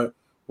draft, but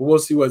we'll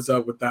see what's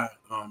up with that.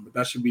 But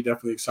that should be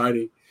definitely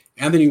exciting.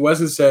 Anthony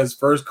Weston says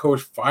first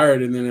coach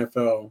fired in the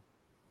NFL.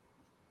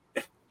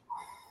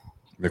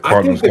 The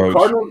Cardinals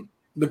coach.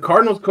 The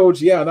Cardinals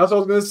coach, yeah, that's what I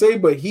was gonna say.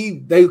 But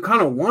they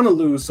kind of want to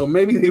lose, so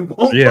maybe they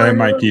won't. Yeah, they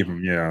might keep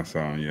him. Yeah, so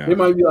yeah, they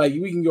might be like,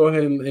 we can go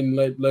ahead and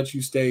let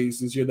you stay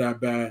since you're that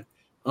bad.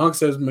 Unc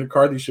says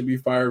McCarthy should be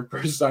fired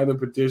for sign the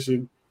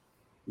petition.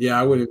 Yeah,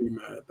 I wouldn't be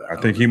mad at that.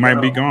 I think he might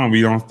be gone.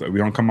 We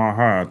don't come out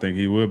high. I think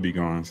he will be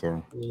gone.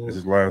 So This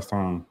is last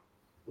time.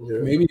 Yeah.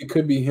 Maybe it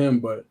could be him,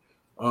 but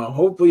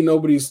hopefully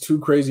nobody's too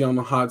crazy on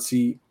the hot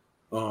seat.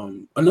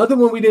 Another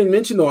one we didn't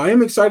mention though, I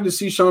am excited to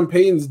see Sean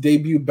Payton's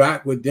debut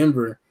back with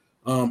Denver.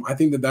 I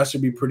think that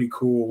should be pretty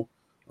cool.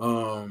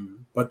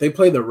 But they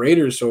play the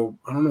Raiders, so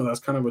I don't know. That's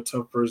kind of a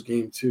tough first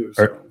game too.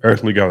 So.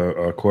 Earthly got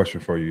a question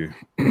for you.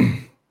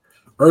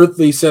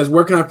 Earthly says,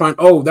 where can I find?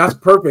 Oh, that's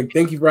perfect.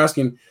 Thank you for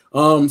asking.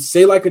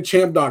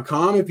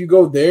 Saylikeachamp.com. If you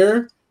go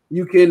there,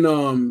 you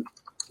can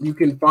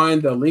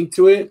find the link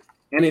to it,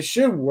 and it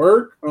should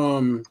work.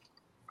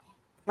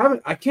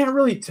 I can't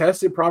really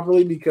test it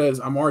properly because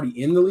I'm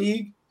already in the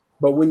league,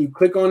 but when you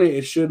click on it,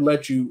 it should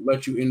let you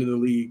into the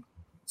league.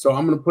 So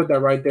I'm gonna put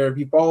that right there. If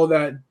you follow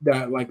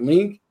that like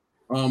link,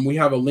 we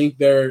have a link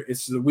there.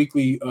 It's the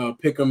weekly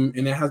pick'em,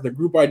 and it has the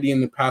group ID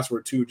and the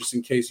password too, just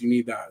in case you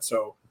need that.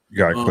 So you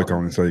gotta click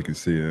on it so you can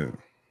see it.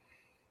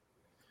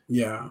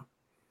 Yeah.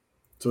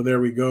 So there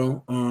we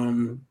go.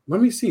 Let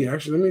me see.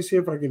 Actually, let me see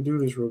if I can do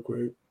this real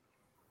quick.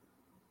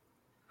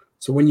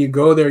 So when you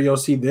go there, you'll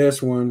see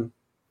this one.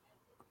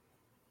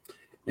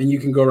 And you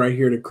can go right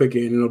here to click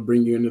it, and it'll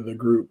bring you into the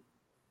group.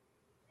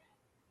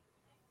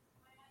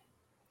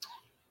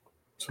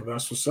 So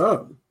that's what's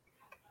up.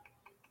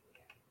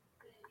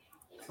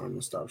 I'm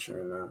gonna stop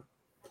sharing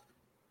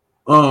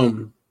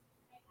that.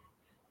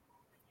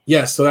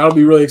 Yes, so that'll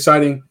be really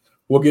exciting.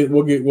 We'll get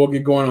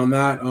going on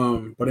that.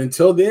 But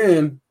until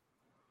then,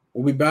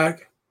 we'll be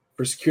back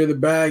for Secure the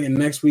Bag and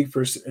next week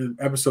for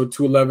episode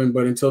 211.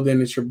 But until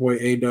then, it's your boy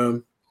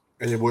A-Dub.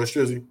 And your boy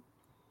Strizzy.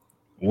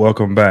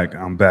 Welcome back.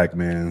 I'm back,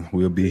 man.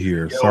 We'll be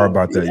here. Sorry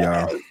about that,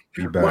 y'all.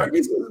 Be back.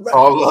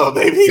 All love,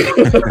 baby.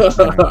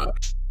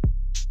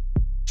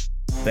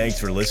 Thanks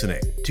for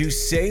listening to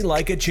Say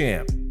Like a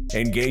Champ.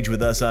 Engage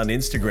with us on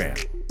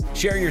Instagram.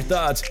 Share your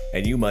thoughts,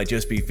 and you might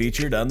just be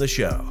featured on the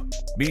show.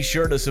 Be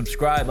sure to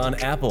subscribe on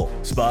Apple,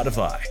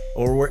 Spotify,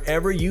 or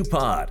wherever you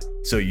pod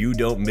so you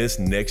don't miss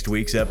next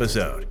week's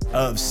episode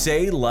of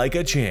Say Like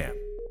a Champ.